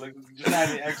now. So just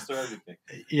adding X to everything.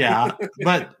 Yeah,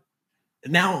 but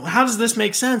now how does this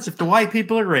make sense? If the white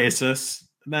people are racist,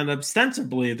 then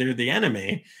ostensibly they're the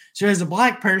enemy. So as a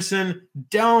black person,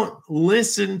 don't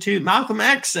listen to Malcolm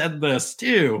X said this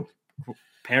too.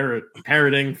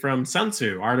 Parroting from Sun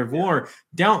Tzu, Art of War.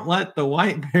 Don't let the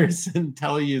white person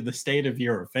tell you the state of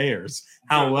your affairs,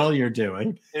 how well you're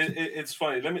doing. It's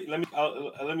funny. Let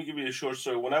me give you a short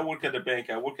story. When I work at the bank,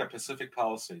 I work at Pacific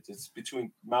Palisades. It's between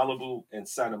Malibu and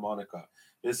Santa Monica.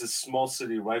 There's a small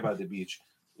city right by the beach.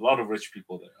 A lot of rich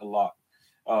people there. A lot.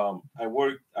 I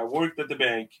worked at the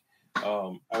bank.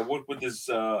 I worked with this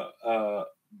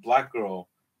black girl.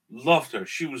 Loved her.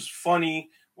 She was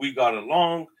funny. We got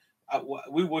along.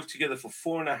 We worked together for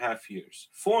 4.5 years.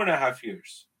 4.5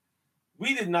 years.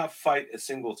 We did not fight a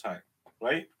single time,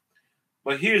 right?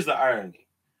 But here's the irony.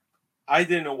 I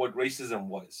didn't know what racism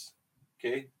was,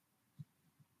 okay?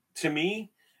 To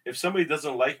me, if somebody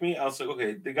doesn't like me, I'll say,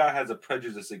 okay, the guy has a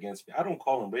prejudice against me. I don't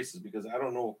call him racist because I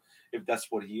don't know if that's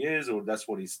what he is or that's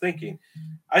what he's thinking.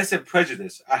 I said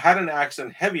prejudice. I had an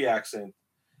accent, heavy accent.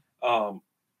 A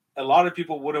lot of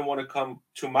people wouldn't want to come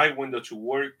to my window to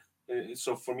work.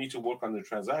 So for me to work on the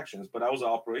transactions, but I was an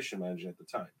operation manager at the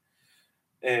time.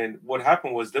 And what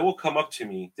happened was they will come up to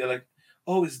me. They're like,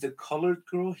 "Oh, is the colored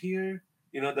girl here?"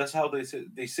 That's how they say.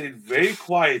 They say it very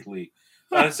quietly.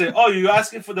 And I say, "Oh, you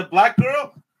asking for the black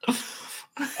girl?"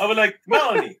 I was like,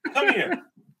 "Melanie, come here."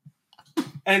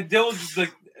 And they'll just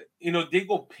they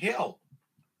go pale,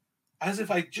 as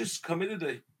if I just committed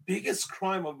the biggest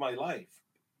crime of my life.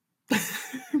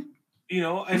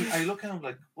 And I look at them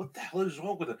like, what the hell is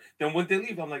wrong with them? Then when they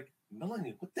leave, I'm like,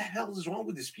 Melanie, what the hell is wrong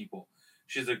with these people?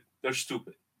 She's like, they're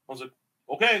stupid. I was like,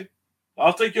 okay,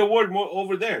 I'll take your word more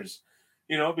over theirs,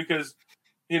 because,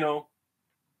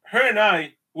 her and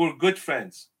I were good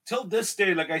friends. till this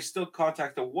day, like I still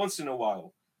contact her once in a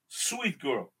while. Sweet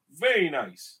girl, very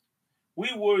nice.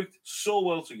 We worked so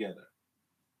well together.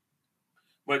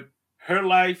 But her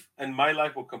life and my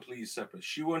life were completely separate.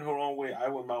 She went her own way. I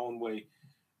went my own way.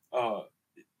 Uh,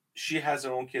 she has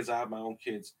her own kids. I have my own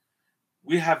kids.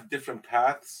 We have different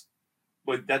paths,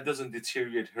 but that doesn't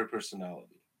deteriorate her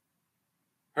personality.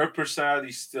 Her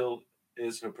personality still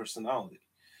is her personality.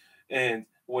 And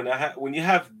when you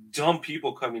have dumb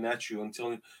people coming at you and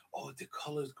telling you, "Oh, the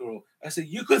colored girl," I said,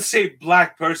 you could say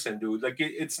black person, dude. Like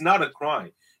it's not a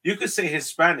crime. You could say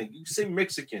Hispanic. You could say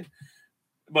Mexican,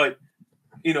 but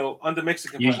on the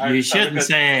Mexican part, You shouldn't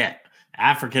say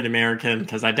African American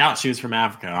because I doubt she was from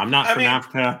Africa. I'm not from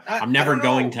Africa. I'm never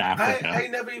going to Africa. I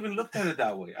never even looked at it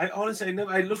that way. I honestly,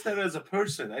 I looked at it as a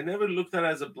person. I never looked at it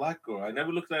as a black girl. I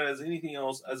never looked at it as anything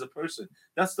else as a person.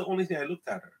 That's the only thing I looked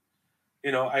at her.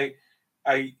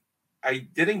 I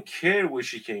didn't care where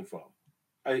she came from.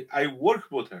 I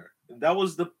worked with her. And that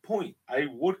was the point. I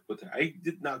worked with her. I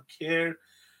did not care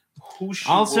who she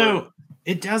was.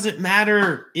 It doesn't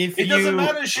matter if you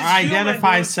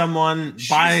identify someone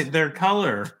by their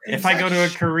color. Exactly. If I go to a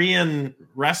Korean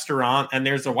restaurant and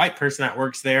there's a white person that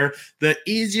works there, the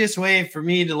easiest way for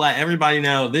me to let everybody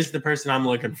know this is the person I'm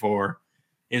looking for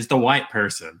is the white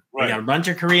person. Right. We got a bunch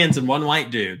of Koreans and one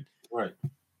white dude. Right.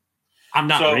 I'm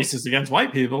not racist against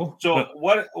white people.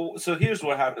 So here's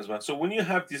what happens, man. So when you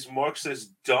have these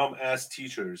Marxist dumb-ass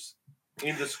teachers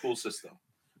in the school system,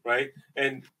 right?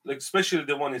 And like especially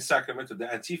the one in Sacramento, the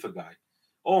Antifa guy.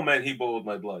 Oh man, he boiled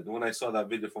my blood when I saw that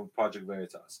video from Project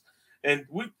Veritas. And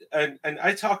we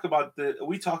talked about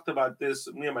this,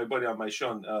 me and my buddy on my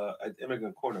show at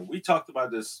Immigrant Corner. We talked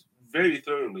about this very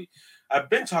thoroughly. I've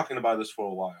been talking about this for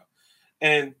a while.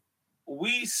 And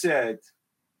we said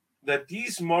that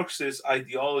these Marxist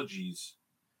ideologies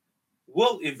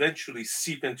will eventually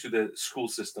seep into the school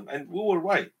system. And we were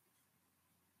right.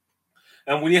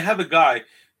 And when you have a guy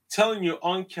telling you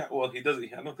on camera, well, he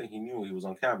doesn't. I don't think he knew he was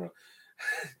on camera.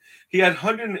 He had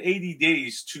 180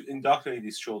 days to indoctrinate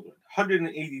these children.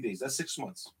 180 days. That's 6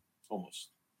 months, almost.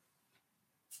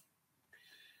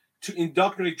 To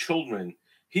indoctrinate children,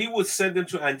 he would send them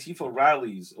to Antifa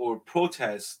rallies or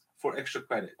protests for extra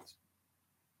credit.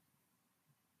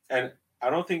 And I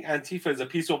don't think Antifa is a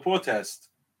peaceful protest,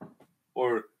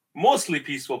 or mostly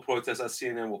peaceful protest, as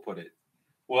CNN will put it.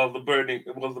 While the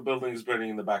building is burning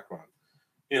in the background.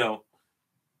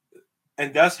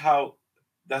 And that's how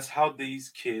these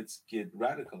kids get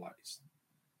radicalized.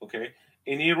 Okay,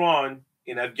 in Iran,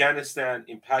 in Afghanistan,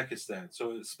 in Pakistan.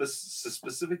 So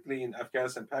specifically in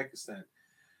Afghanistan, Pakistan,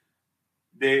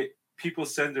 people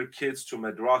send their kids to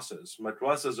madrasas.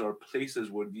 Madrasas are places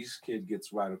where these kids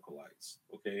gets radicalized.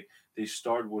 Okay, they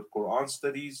start with Quran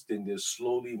studies, then they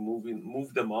slowly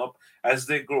move them up. As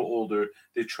they grow older,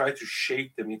 they try to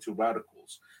shape them into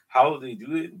radicals. How do they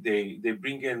do it? They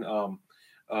bring in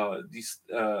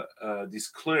these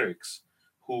clerics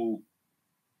who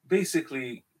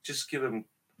basically just give them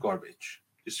garbage,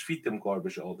 just feed them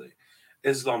garbage all day.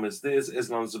 Islam is this.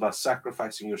 Islam is about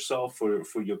sacrificing yourself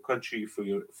for your country, for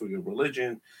your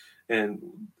religion, and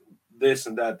this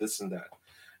and that,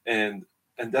 and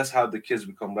that's how the kids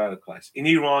become radicalized. In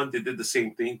Iran, they did the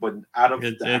same thing, but out of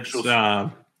the actual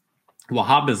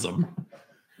Wahhabism.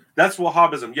 That's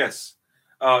Wahhabism. Yes,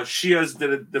 Shias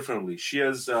did it differently.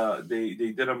 Shias they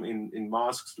did them in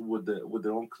mosques with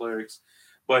their own clerics,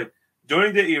 but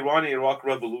during the Iran-Iraq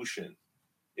Revolution,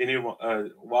 in Iran,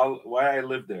 while I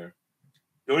lived there.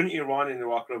 During the Iran and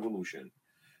Iraq Revolution,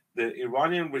 the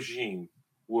Iranian regime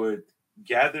would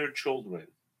gather children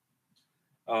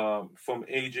from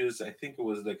ages, I think it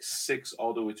was like 6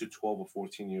 all the way to 12 or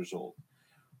 14 years old.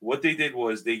 What they did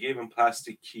was they gave them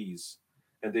plastic keys,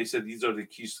 and they said these are the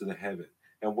keys to the heaven.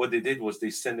 And what they did was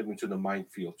they sent them into the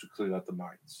minefield to clear out the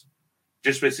mines.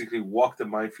 Just basically walk the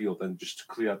minefield and just to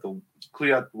clear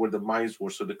out where the mines were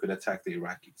so they could attack the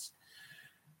Iraqis.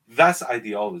 That's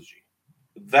ideology.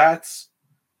 That's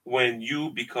when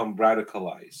you become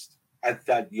radicalized at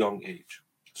that young age.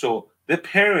 So the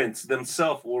parents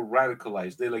themselves were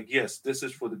radicalized. They're like, yes, this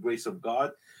is for the grace of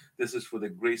God. This is for the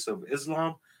grace of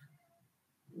Islam.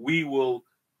 We will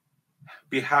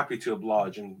be happy to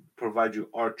oblige and provide you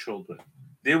our children.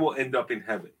 They will end up in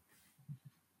heaven.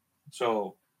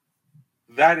 So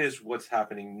that is what's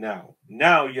happening now.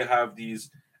 Now you have these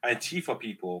Antifa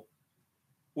people,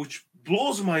 which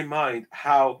blows my mind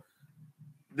how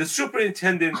the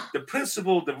superintendent, the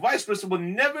principal, the vice principal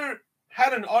never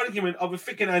had an argument of a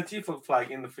freaking Antifa flag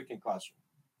in the freaking classroom.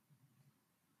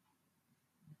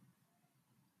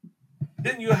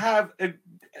 Then you have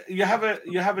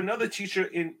another teacher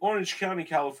in Orange County,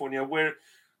 California, where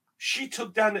She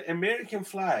took down the American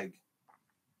flag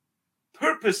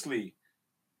purposely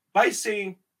by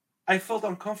saying, I felt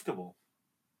uncomfortable.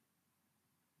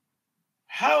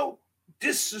 How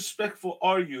disrespectful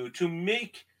are you to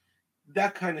make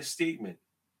that kind of statement?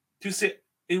 To say,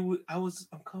 I was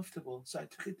uncomfortable, so I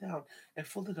took it down and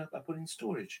folded it up. I put it in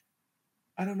storage.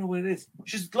 I don't know where it is.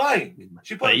 She's lying.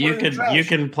 She put But it you in the could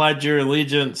trash. pledge your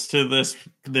allegiance to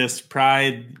this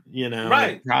pride,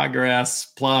 Right. progress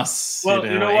plus Well,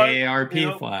 you know what?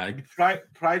 AARP flag.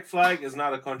 Pride flag is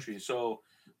not a country. So,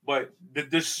 but the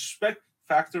disrespect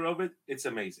factor of it, it's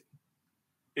amazing.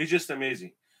 It's just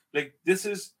amazing. Like this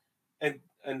is, and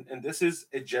this is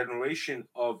a generation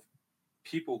of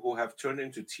people who have turned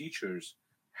into teachers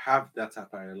have that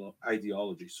type of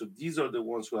ideology. So these are the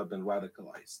ones who have been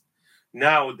radicalized.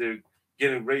 Now they're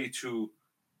getting ready to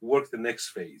work the next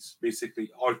phase. Basically,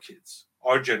 our kids,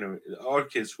 our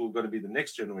kids who are going to be the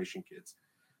next generation kids.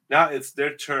 Now it's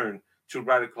their turn to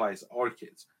radicalize our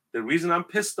kids. The reason I'm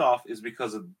pissed off is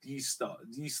because of these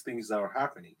things that are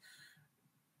happening.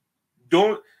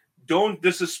 Don't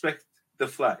disrespect the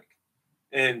flag.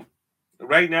 And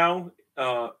right now,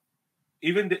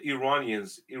 even the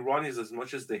Iranians, as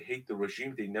much as they hate the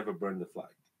regime, they never burn the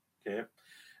flag. Okay,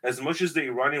 as much as the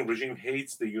Iranian regime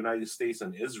hates the United States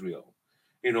and Israel,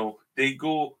 they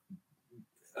go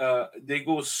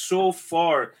so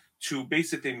far to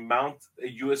basically mount a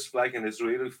U.S. flag and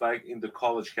Israeli flag in the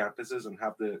college campuses and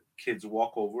have the kids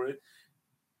walk over it.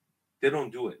 They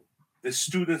don't do it. The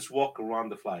students walk around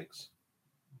the flags.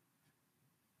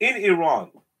 In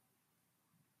Iran,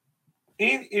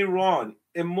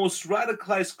 a most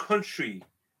radicalized country,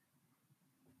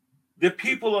 the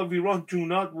people of Iran do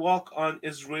not walk on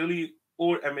Israeli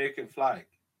or American flag.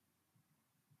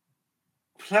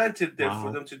 Planted there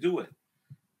for them to do it.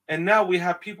 And now we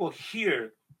have people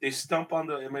here, they stomp on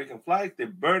the American flag, they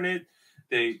burn it,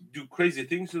 they do crazy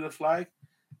things to the flag.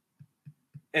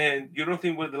 And you don't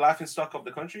think we're the laughingstock of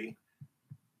the country?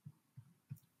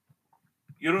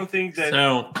 You don't think that...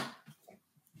 So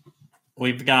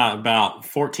we've got about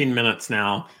 14 minutes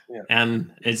now,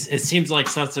 and it seems like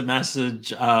such a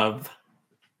message of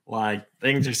like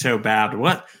things are so bad.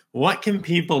 What can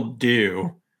people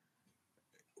do?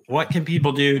 What can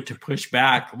people do to push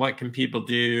back? What can people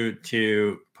do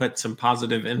to put some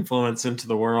positive influence into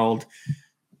the world?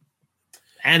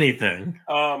 Anything.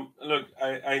 Look,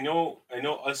 I know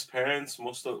us parents,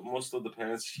 most of the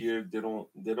parents here, they don't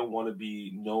want to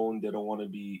be known, they don't want to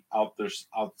be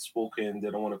outspoken,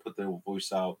 they don't want to put their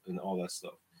voice out and all that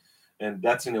stuff. And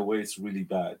that's, in a way, it's really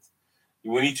bad.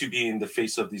 We need to be in the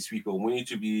face of these people. We need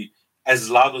to be as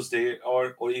loud as they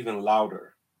are, or even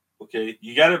louder. Okay?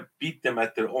 You gotta beat them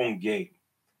at their own game.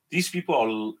 These people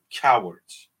are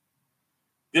cowards.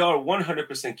 They are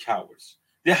 100% cowards.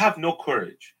 They have no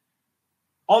courage.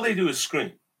 All they do is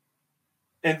scream.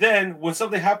 And then when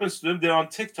something happens to them, they're on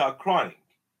TikTok crying.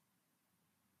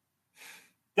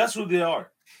 That's who they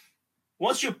are.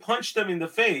 Once you punch them in the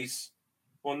face,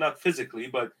 well, not physically,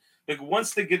 but like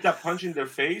once they get that punch in their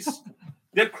face,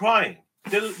 they're crying.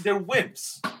 They're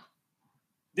wimps.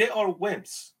 They are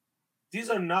wimps.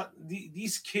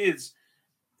 These kids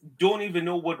don't even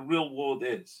know what real world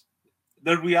is.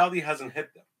 The reality hasn't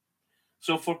hit them.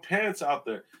 So for parents out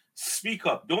there, speak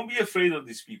up. Don't be afraid of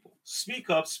these people. Speak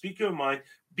up. Speak your mind.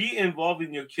 Be involved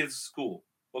in your kids' school.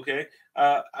 Okay.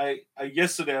 I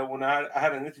yesterday when I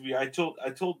had an interview, I told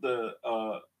the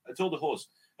host.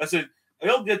 I said,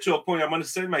 it'll get to a point I'm going to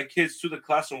send my kids to the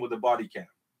classroom with a body cam.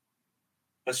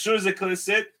 As soon as the kids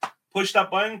sit, push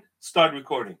that button, start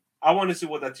recording. I want to see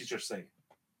what that teacher's saying.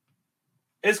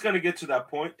 It's going to get to that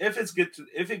point. If it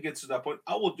gets to that point,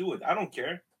 I will do it. I don't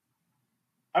care.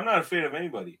 I'm not afraid of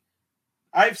anybody.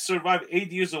 I've survived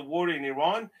 8 years of war in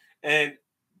Iran, and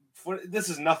this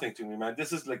is nothing to me, man.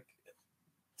 This is like,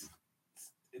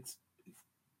 it's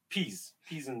peas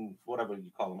and whatever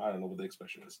you call them. I don't know what the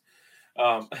expression is.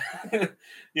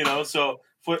 So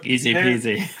for easy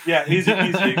peasy. Yeah, easy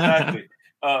peasy, exactly.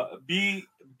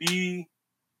 Be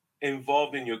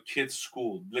involved in your kids'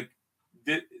 school. Like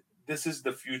this is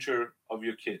the future of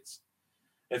your kids.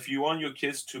 If you want your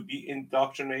kids to be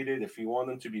indoctrinated, if you want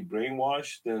them to be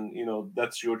brainwashed, then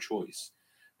that's your choice.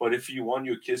 But if you want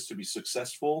your kids to be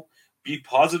successful, be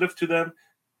positive to them.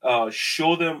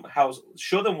 Show them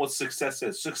what success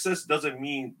is. Success doesn't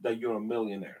mean that you're a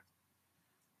millionaire.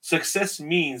 Success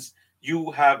means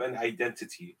you have an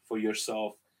identity for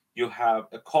yourself. You have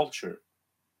a culture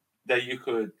that you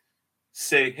could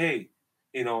say, hey,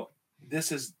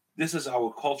 this is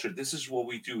our culture. This is what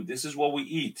we do. This is what we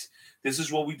eat. This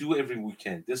is what we do every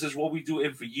weekend. This is what we do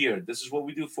every year. This is what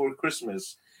we do for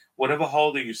Christmas. whatever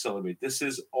holiday you celebrate. This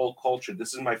is all culture.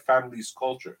 This is my family's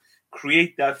culture.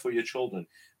 Create that for your children.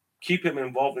 Keep them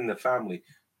involved in the family.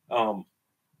 At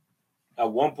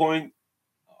one point,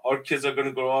 our kids are going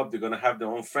to grow up. They're going to have their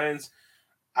own friends.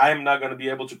 I'm not going to be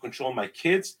able to control my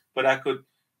kids, but I could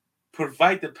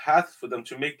provide the path for them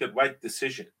to make the right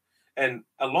decision. And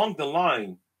along the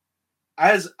line,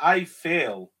 as I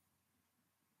fail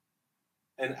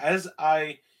and as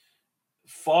I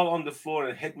fall on the floor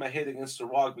and hit my head against the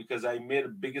rock because I made the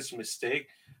biggest mistake,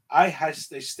 I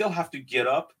still have to get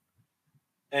up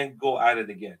and go at it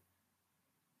again.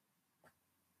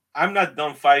 I'm not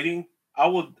done fighting.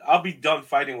 I'll be done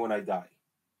fighting when I die.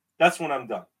 That's when I'm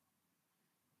done.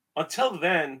 Until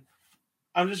then,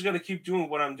 I'm just gonna keep doing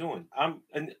what I'm doing.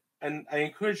 And I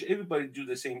encourage everybody to do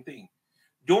the same thing.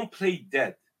 Don't play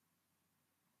dead.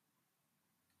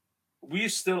 We're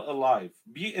still alive.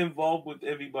 Be involved with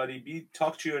everybody.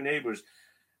 Talk to your neighbors.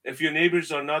 If your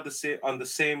neighbors are not on the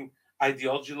same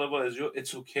ideology level as you,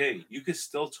 it's okay. You can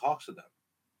still talk to them.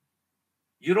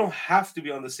 You don't have to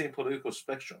be on the same political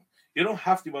spectrum. You don't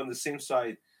have to be on the same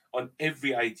side on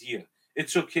every idea.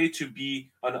 It's okay to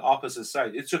be on the opposite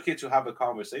side. It's okay to have a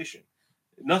conversation.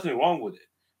 Nothing wrong with it.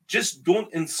 Just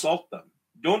don't insult them.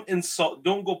 Don't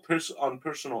go on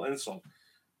personal insult.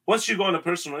 Once you go on a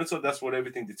personal insult, that's where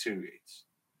everything deteriorates.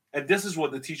 And this is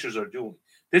what the teachers are doing.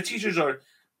 The teachers are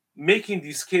making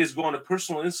these kids go on a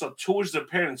personal insult towards their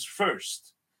parents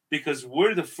first, because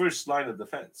we're the first line of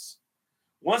defense.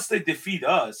 Once they defeat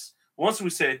us, once we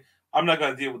say, I'm not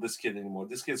going to deal with this kid anymore.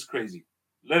 This kid's crazy.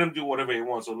 Let him do whatever he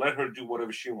wants, or let her do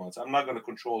whatever she wants. I'm not going to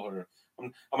control her.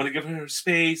 I'm going to give her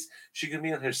space. She can be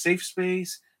in her safe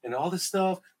space and all this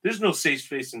stuff. There's no safe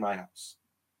space in my house.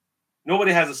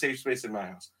 Nobody has a safe space in my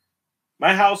house.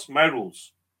 My house, my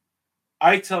rules.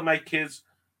 I tell my kids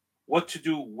what to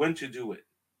do, when to do it.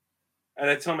 And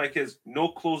I tell my kids,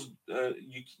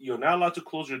 you're not allowed to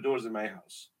close your doors in my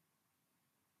house.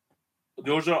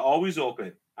 Doors are always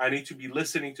open. I need to be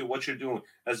listening to what you're doing.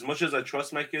 As much as I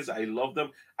trust my kids, I love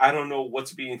them. I don't know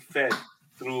what's being fed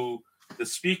through the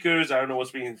speakers. I don't know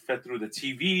what's being fed through the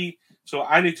TV. So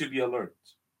I need to be alert.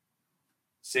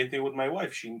 Same thing with my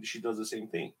wife. She does the same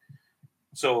thing.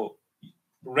 So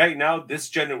right now, this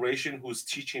generation who's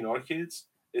teaching our kids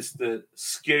is the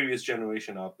scariest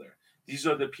generation out there. These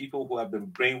are the people who have been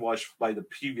brainwashed by the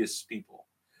previous people.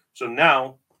 So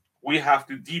now we have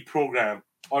to deprogram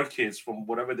our kids from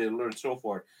whatever they learned so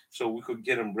far, so we could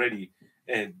get them ready.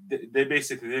 And they're going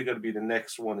to be the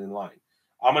next one in line.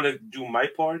 I'm going to do my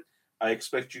part. I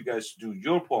expect you guys to do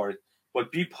your part,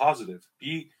 but be positive.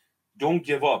 Don't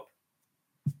give up.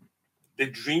 The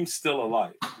dream's still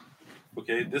alive.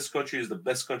 Okay, this country is the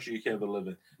best country you can ever live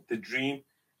in. The dream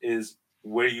is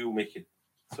where you make it.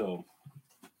 So,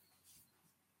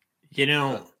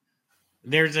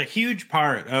 there's a huge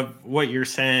part of what you're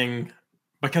saying,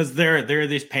 because there are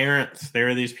these parents, there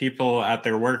are these people at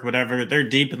their work, whatever. They're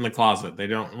deep in the closet. They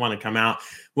don't want to come out.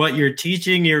 What you're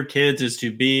teaching your kids is to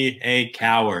be a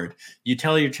coward. You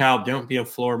tell your child, don't be a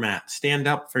floor mat. Stand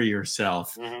up for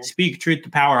yourself. Mm-hmm. Speak truth to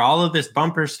power. All of this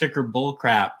bumper sticker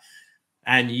bullcrap.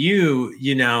 And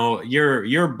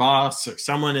your boss or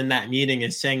someone in that meeting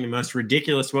is saying the most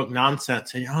ridiculous woke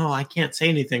nonsense. And, I can't say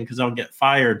anything because I'll get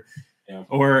fired. Yeah.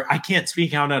 Or I can't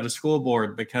speak out at a school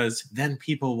board because then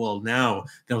people will know.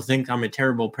 They'll think I'm a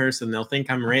terrible person. They'll think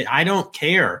I'm I don't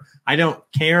care. I don't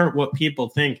care what people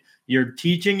think. You're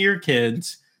teaching your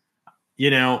kids,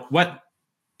 without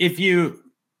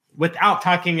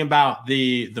talking about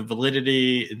the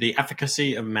validity, the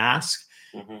efficacy of masks.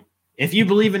 Mm-hmm. If you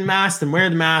believe in masks, then wear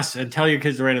the mask and tell your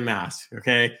kids to wear the mask.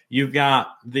 Okay, you've got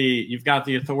the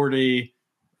authority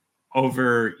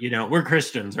over. We're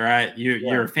Christians, all right.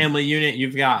 You're a family unit.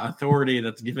 You've got authority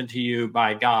that's given to you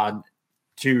by God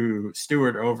to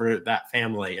steward over that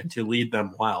family and to lead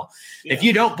them well. Yeah. If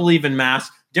you don't believe in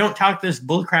masks, don't talk this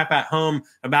bullcrap at home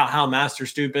about how masks are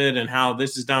stupid and how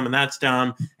this is dumb and that's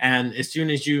dumb. And as soon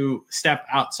as you step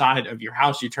outside of your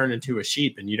house, you turn into a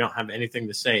sheep and you don't have anything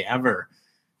to say ever.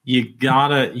 You've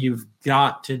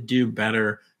got to do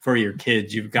better for your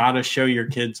kids. You've got to show your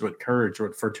kids what courage,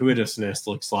 what fortuitousness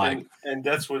looks like. And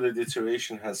that's where the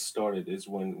deterioration has started, is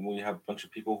when we have a bunch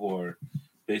of people who are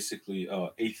basically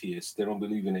atheists. They don't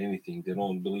believe in anything. They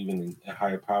don't believe in a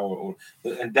higher power,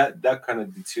 and that kind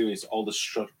of deteriorates all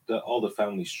the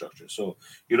family structure. So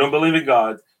you don't believe in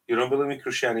God. You don't believe in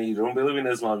Christianity. You don't believe in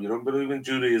Islam. You don't believe in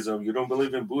Judaism. You don't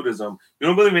believe in Buddhism. You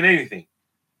don't believe in anything.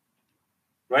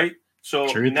 Right? So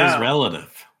truth is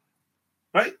relative.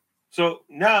 Right? So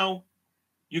now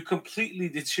you completely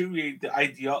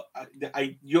deteriorate your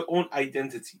own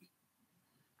identity,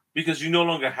 because you no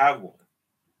longer have one.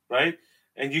 Right?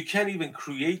 and you can't even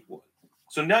create one.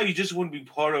 So now you just want to be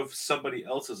part of somebody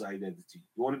else's identity.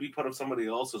 You want to be part of somebody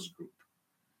else's group.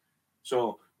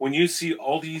 So when you see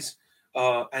all these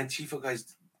Antifa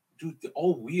guys, dude, they're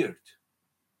all weird.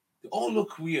 They all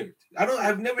look weird.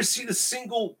 I've never seen a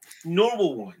single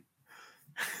normal one.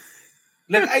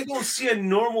 Like, I don't see a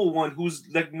normal one who's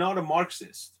like not a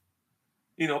Marxist.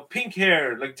 You know, pink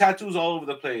hair, like tattoos all over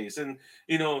the place, and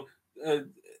you know,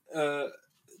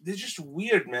 they're just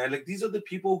weird, man. Like, these are the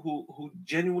people who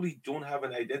genuinely don't have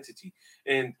an identity,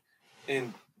 and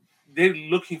they're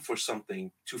looking for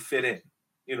something to fit in.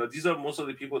 You know, these are most of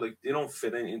the people, like, they don't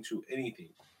fit into anything.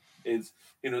 It's,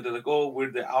 you know, they're like, oh,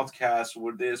 we're the outcasts,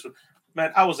 we're this.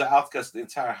 Man, I was an outcast the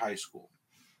entire high school.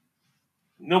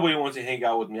 Nobody wanted to hang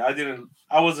out with me. I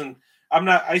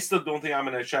still don't think I'm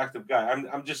an attractive guy.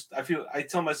 I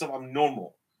tell myself I'm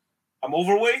normal. I'm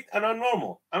overweight and I'm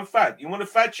normal. I'm fat. You want to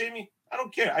fat shame me? I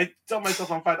don't care. I tell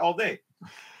myself I'm fat all day.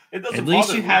 It doesn't At least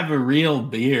bother you me. have a real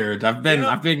beard. I've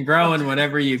been growing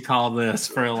whatever you call this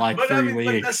for like 3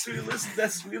 weeks.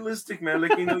 That's realistic, man.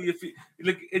 Like, you know,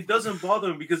 it doesn't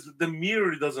bother me because the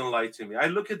mirror doesn't lie to me. I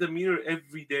look at the mirror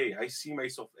every day. I see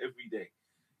myself every day.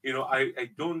 You know, I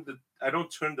don't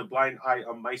turn the blind eye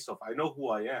on myself. I know who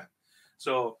I am.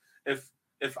 So if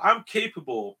I'm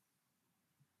capable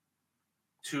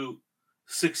to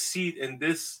succeed in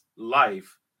this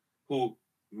life, who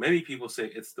many people say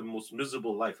it's the most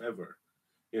miserable life ever,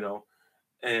 you know,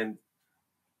 and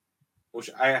which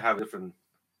I have a different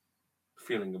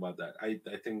feeling about that. I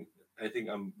think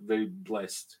I'm very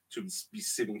blessed to be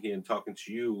sitting here and talking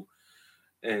to you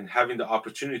and having the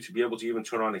opportunity to be able to even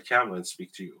turn on a camera and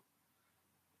speak to you.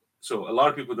 So a lot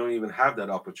of people don't even have that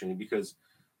opportunity because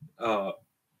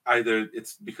either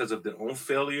it's because of their own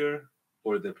failure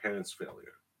or their parents'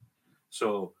 failure.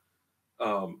 So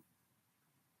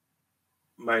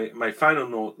my final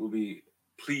note will be,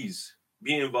 please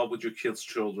be involved with your kids'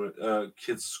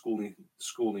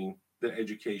 schooling, their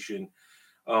education.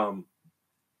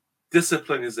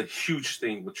 Discipline is a huge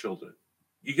thing with children.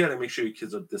 You got to make sure your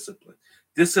kids are disciplined.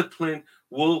 Discipline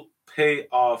will pay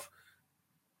off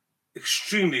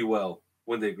extremely well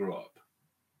when they grow up.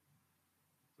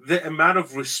 The amount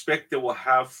of respect they will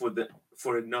have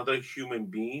for another human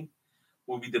being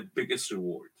will be the biggest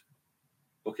reward.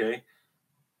 Okay?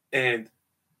 And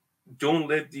don't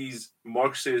let these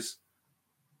Marxist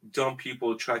dumb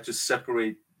people try to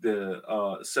separate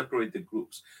the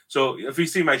groups. So if you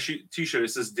see my t-shirt, it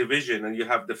says division and you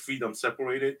have the freedom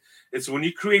separated. It's when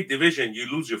you create division, you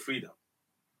lose your freedom.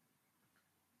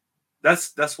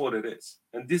 That's what it is.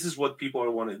 And this is what people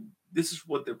are wanting. This is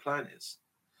what their plan is.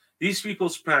 These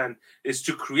people's plan is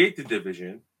to create the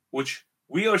division, which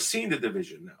we are seeing the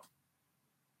division now.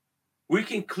 We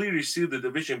can clearly see the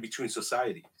division between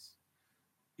societies.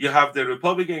 You have the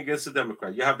Republican against the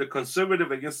Democrat. You have the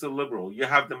conservative against the liberal. You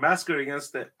have the masker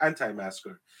against the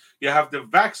anti-masker. You have the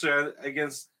vaxxer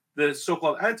against the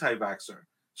so-called anti-vaxxer.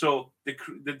 So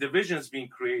the division is being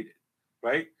created,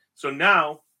 right? So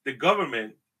now the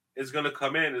government is going to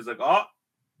come in. It's like, oh,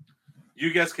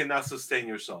 you guys cannot sustain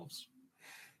yourselves.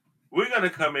 We're going to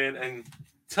come in and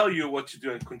tell you what to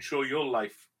do and control your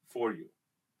life for you.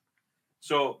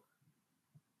 So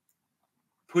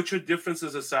put your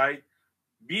differences aside.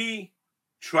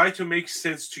 Try to make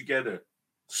sense together.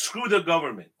 Screw the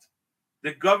government.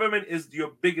 The government is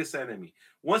your biggest enemy.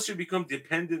 Once you become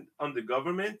dependent on the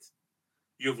government,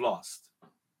 you've lost.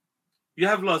 You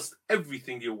have lost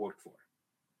everything you worked for.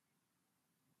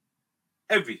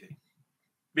 Everything.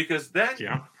 Because then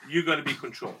you're going to be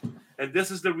controlled. And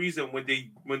this is the reason when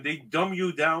they dumb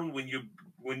you down, when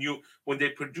they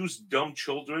produce dumb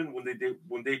children,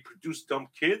 when they produce dumb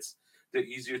kids, they're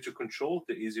easier to control,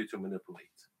 they're easier to manipulate.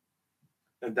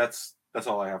 And that's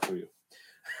all I have for you.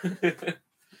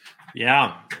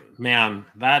 Yeah, man,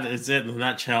 that is it in a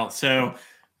nutshell. So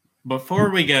before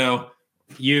we go,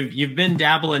 you've been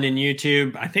dabbling in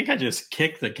YouTube. I think I just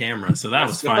kicked the camera, so that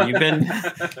was fun.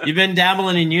 You've been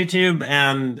dabbling in YouTube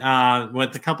and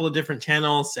with a couple of different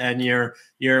channels, and you're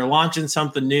launching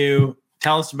something new.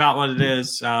 Tell us about what it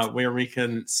is, where we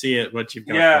can see it, what you've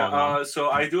got going on. So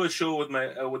I do a show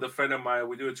with a friend of mine.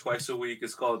 We do it twice a week.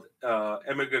 It's called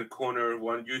Immigrant Corner.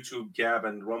 We're on YouTube, Gab,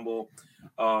 and Rumble.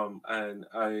 And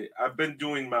I've been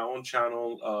doing my own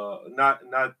channel,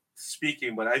 not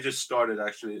speaking, but I just started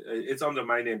actually. It's under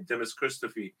my name, Dimis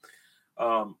Christophy.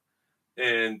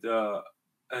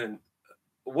 And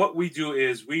what we do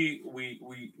is we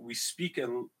speak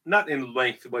not in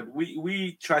length, but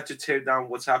we try to tear down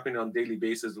what's happening on a daily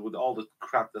basis with all the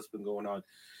crap that's been going on,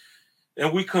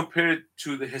 and we compare it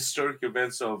to the historic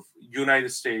events of United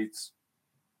States,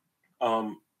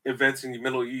 events in the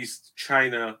Middle East,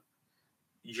 China,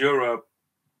 Europe.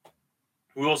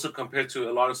 We also compare to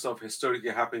a lot of stuff historically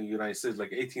happened in the United States,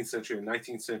 like 18th century and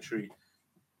 19th century.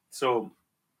 So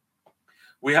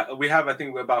we have I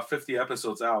think about 50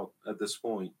 episodes out at this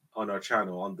point on our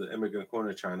channel, on the Immigrant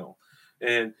Corner channel,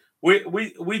 and we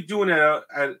doing it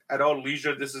at our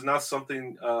leisure. This is not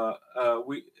something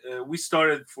we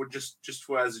started for just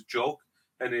for as a joke,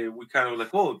 and we kind of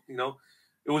like, oh,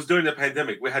 it was during the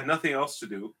pandemic. We had nothing else to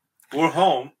do. We're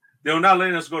home. They were not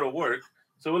letting us go to work,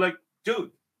 so we're like,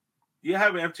 dude, you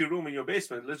have an empty room in your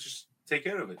basement. Let's just take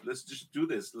care of it. Let's just do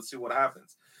this. Let's see what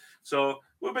happens. So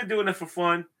we've been doing it for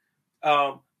fun.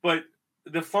 But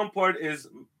the fun part is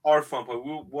our fun part.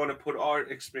 We want to put our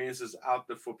experiences out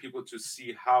there for people to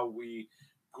see how we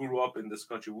grew up in this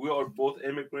country. We are both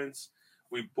immigrants.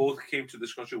 We both came to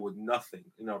this country with nothing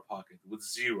in our pocket, with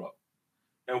zero.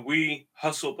 And we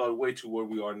hustled our way to where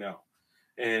we are now.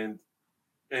 And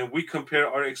we compare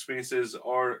our experiences,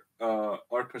 our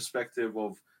perspective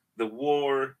of the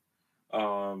war,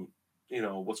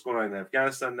 what's going on in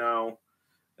Afghanistan now,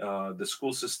 the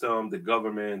school system, the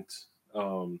government,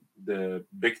 the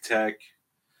big tech,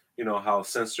 how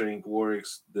censoring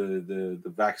works, the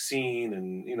vaccine,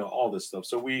 and all this stuff.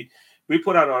 So we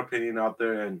put out our opinion out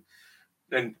there,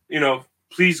 and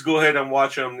please go ahead and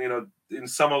watch them. And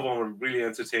some of them are really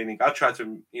entertaining. I'll try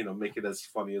to make it as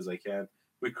funny as I can.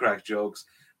 We crack jokes.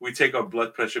 We take our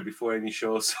blood pressure before any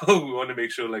show, so we want to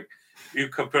make sure you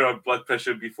compare our blood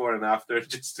pressure before and after,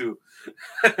 just to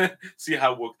see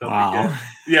how worked up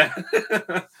we get.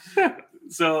 Yeah.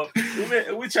 So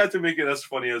we try to make it as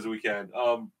funny as we can.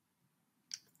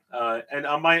 And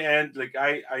on my end,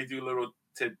 I do little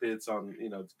tidbits on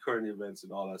current events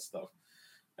and all that stuff.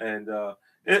 And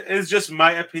it's just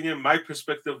my opinion, my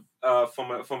perspective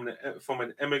from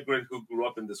an immigrant who grew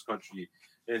up in this country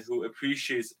and who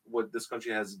appreciates what this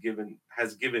country has given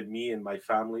me and my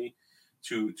family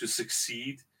to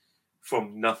succeed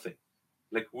from nothing.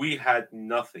 We had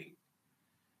nothing,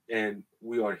 and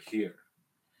we are here.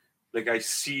 I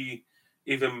see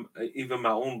even my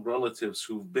own relatives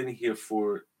who've been here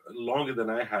for longer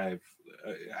than I have,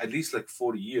 at least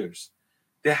 40 years.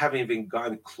 They haven't even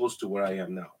gotten close to where I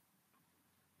am now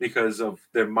because of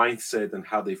their mindset and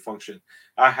how they function.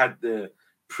 I had the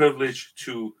privilege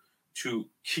to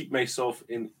keep myself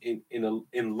in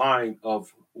line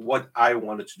of what I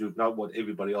wanted to do, not what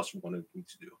everybody else wanted me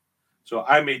to do. So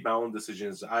I made my own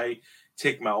decisions. I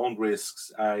take my own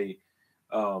risks. I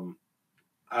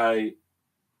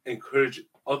encourage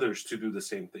others to do the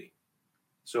same thing.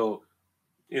 So,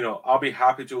 I'll be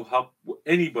happy to help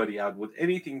anybody out with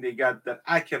anything they got that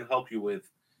I can help you with.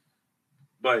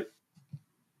 But,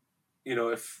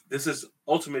 if this is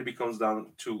ultimately comes down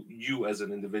to you as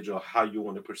an individual, how you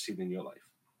want to proceed in your life.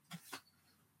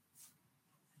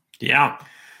 Yeah.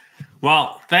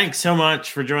 Well, thanks so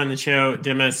much for joining the show,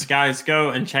 Dimis. Guys, go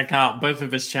and check out both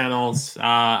of his channels.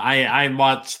 I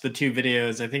watched the 2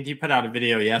 videos. I think he put out a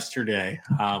video yesterday,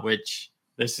 which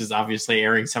this is obviously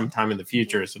airing sometime in the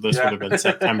future. So this would have been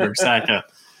September 2nd.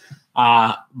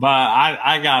 But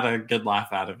I got a good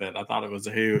laugh out of it. I thought it was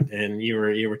a hoot. And you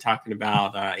were talking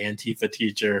about Antifa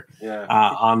teacher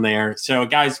on there. So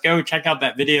guys, go check out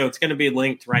that video. It's going to be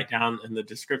linked right down in the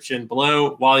description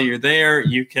below. While you're there,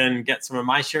 you can get some of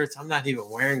my shirts. I'm not even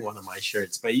wearing one of my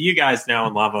shirts, but you guys know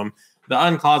and love them. The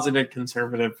Uncloseted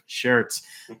Conservative shirts.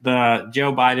 The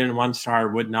Joe Biden 1-star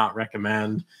would not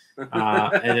recommend.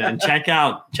 And check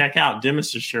out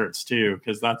Dimis's shirts too,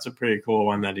 because that's a pretty cool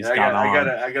one that he's got on.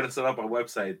 I gotta set up a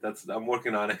website. I'm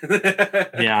working on it.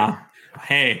 Yeah.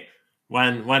 Hey,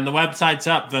 when the website's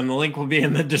up, then the link will be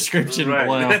in the description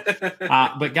below.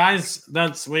 But guys,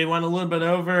 we went a little bit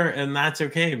over, and that's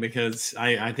okay because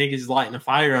I think he's lighting a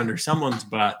fire under someone's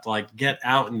butt. Get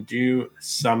out and do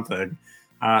something.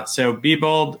 So be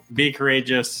bold, be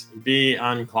courageous, be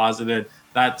uncloseted.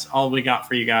 That's all we got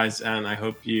for you guys, and I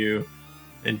hope you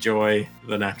enjoy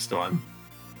the next one.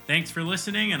 Thanks for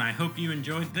listening, and I hope you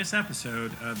enjoyed this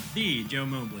episode of The Joe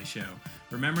Mobley Show.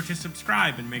 Remember to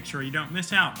subscribe and make sure you don't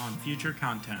miss out on future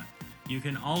content. You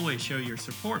can always show your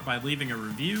support by leaving a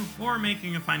review or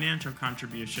making a financial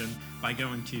contribution by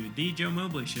going to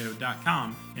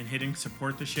thejoemobleyshow.com and hitting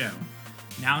support the show.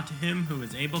 Now to him who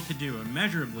is able to do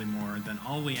immeasurably more than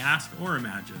all we ask or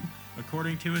imagine,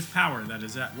 according to his power that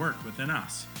is at work within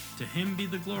us. To him be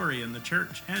the glory in the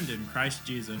church and in Christ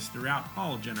Jesus throughout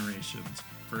all generations,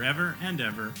 forever and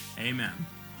ever. Amen.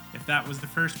 If that was the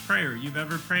first prayer you've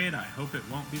ever prayed, I hope it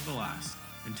won't be the last.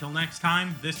 Until next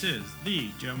time, this is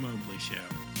The Joe Mobley Show.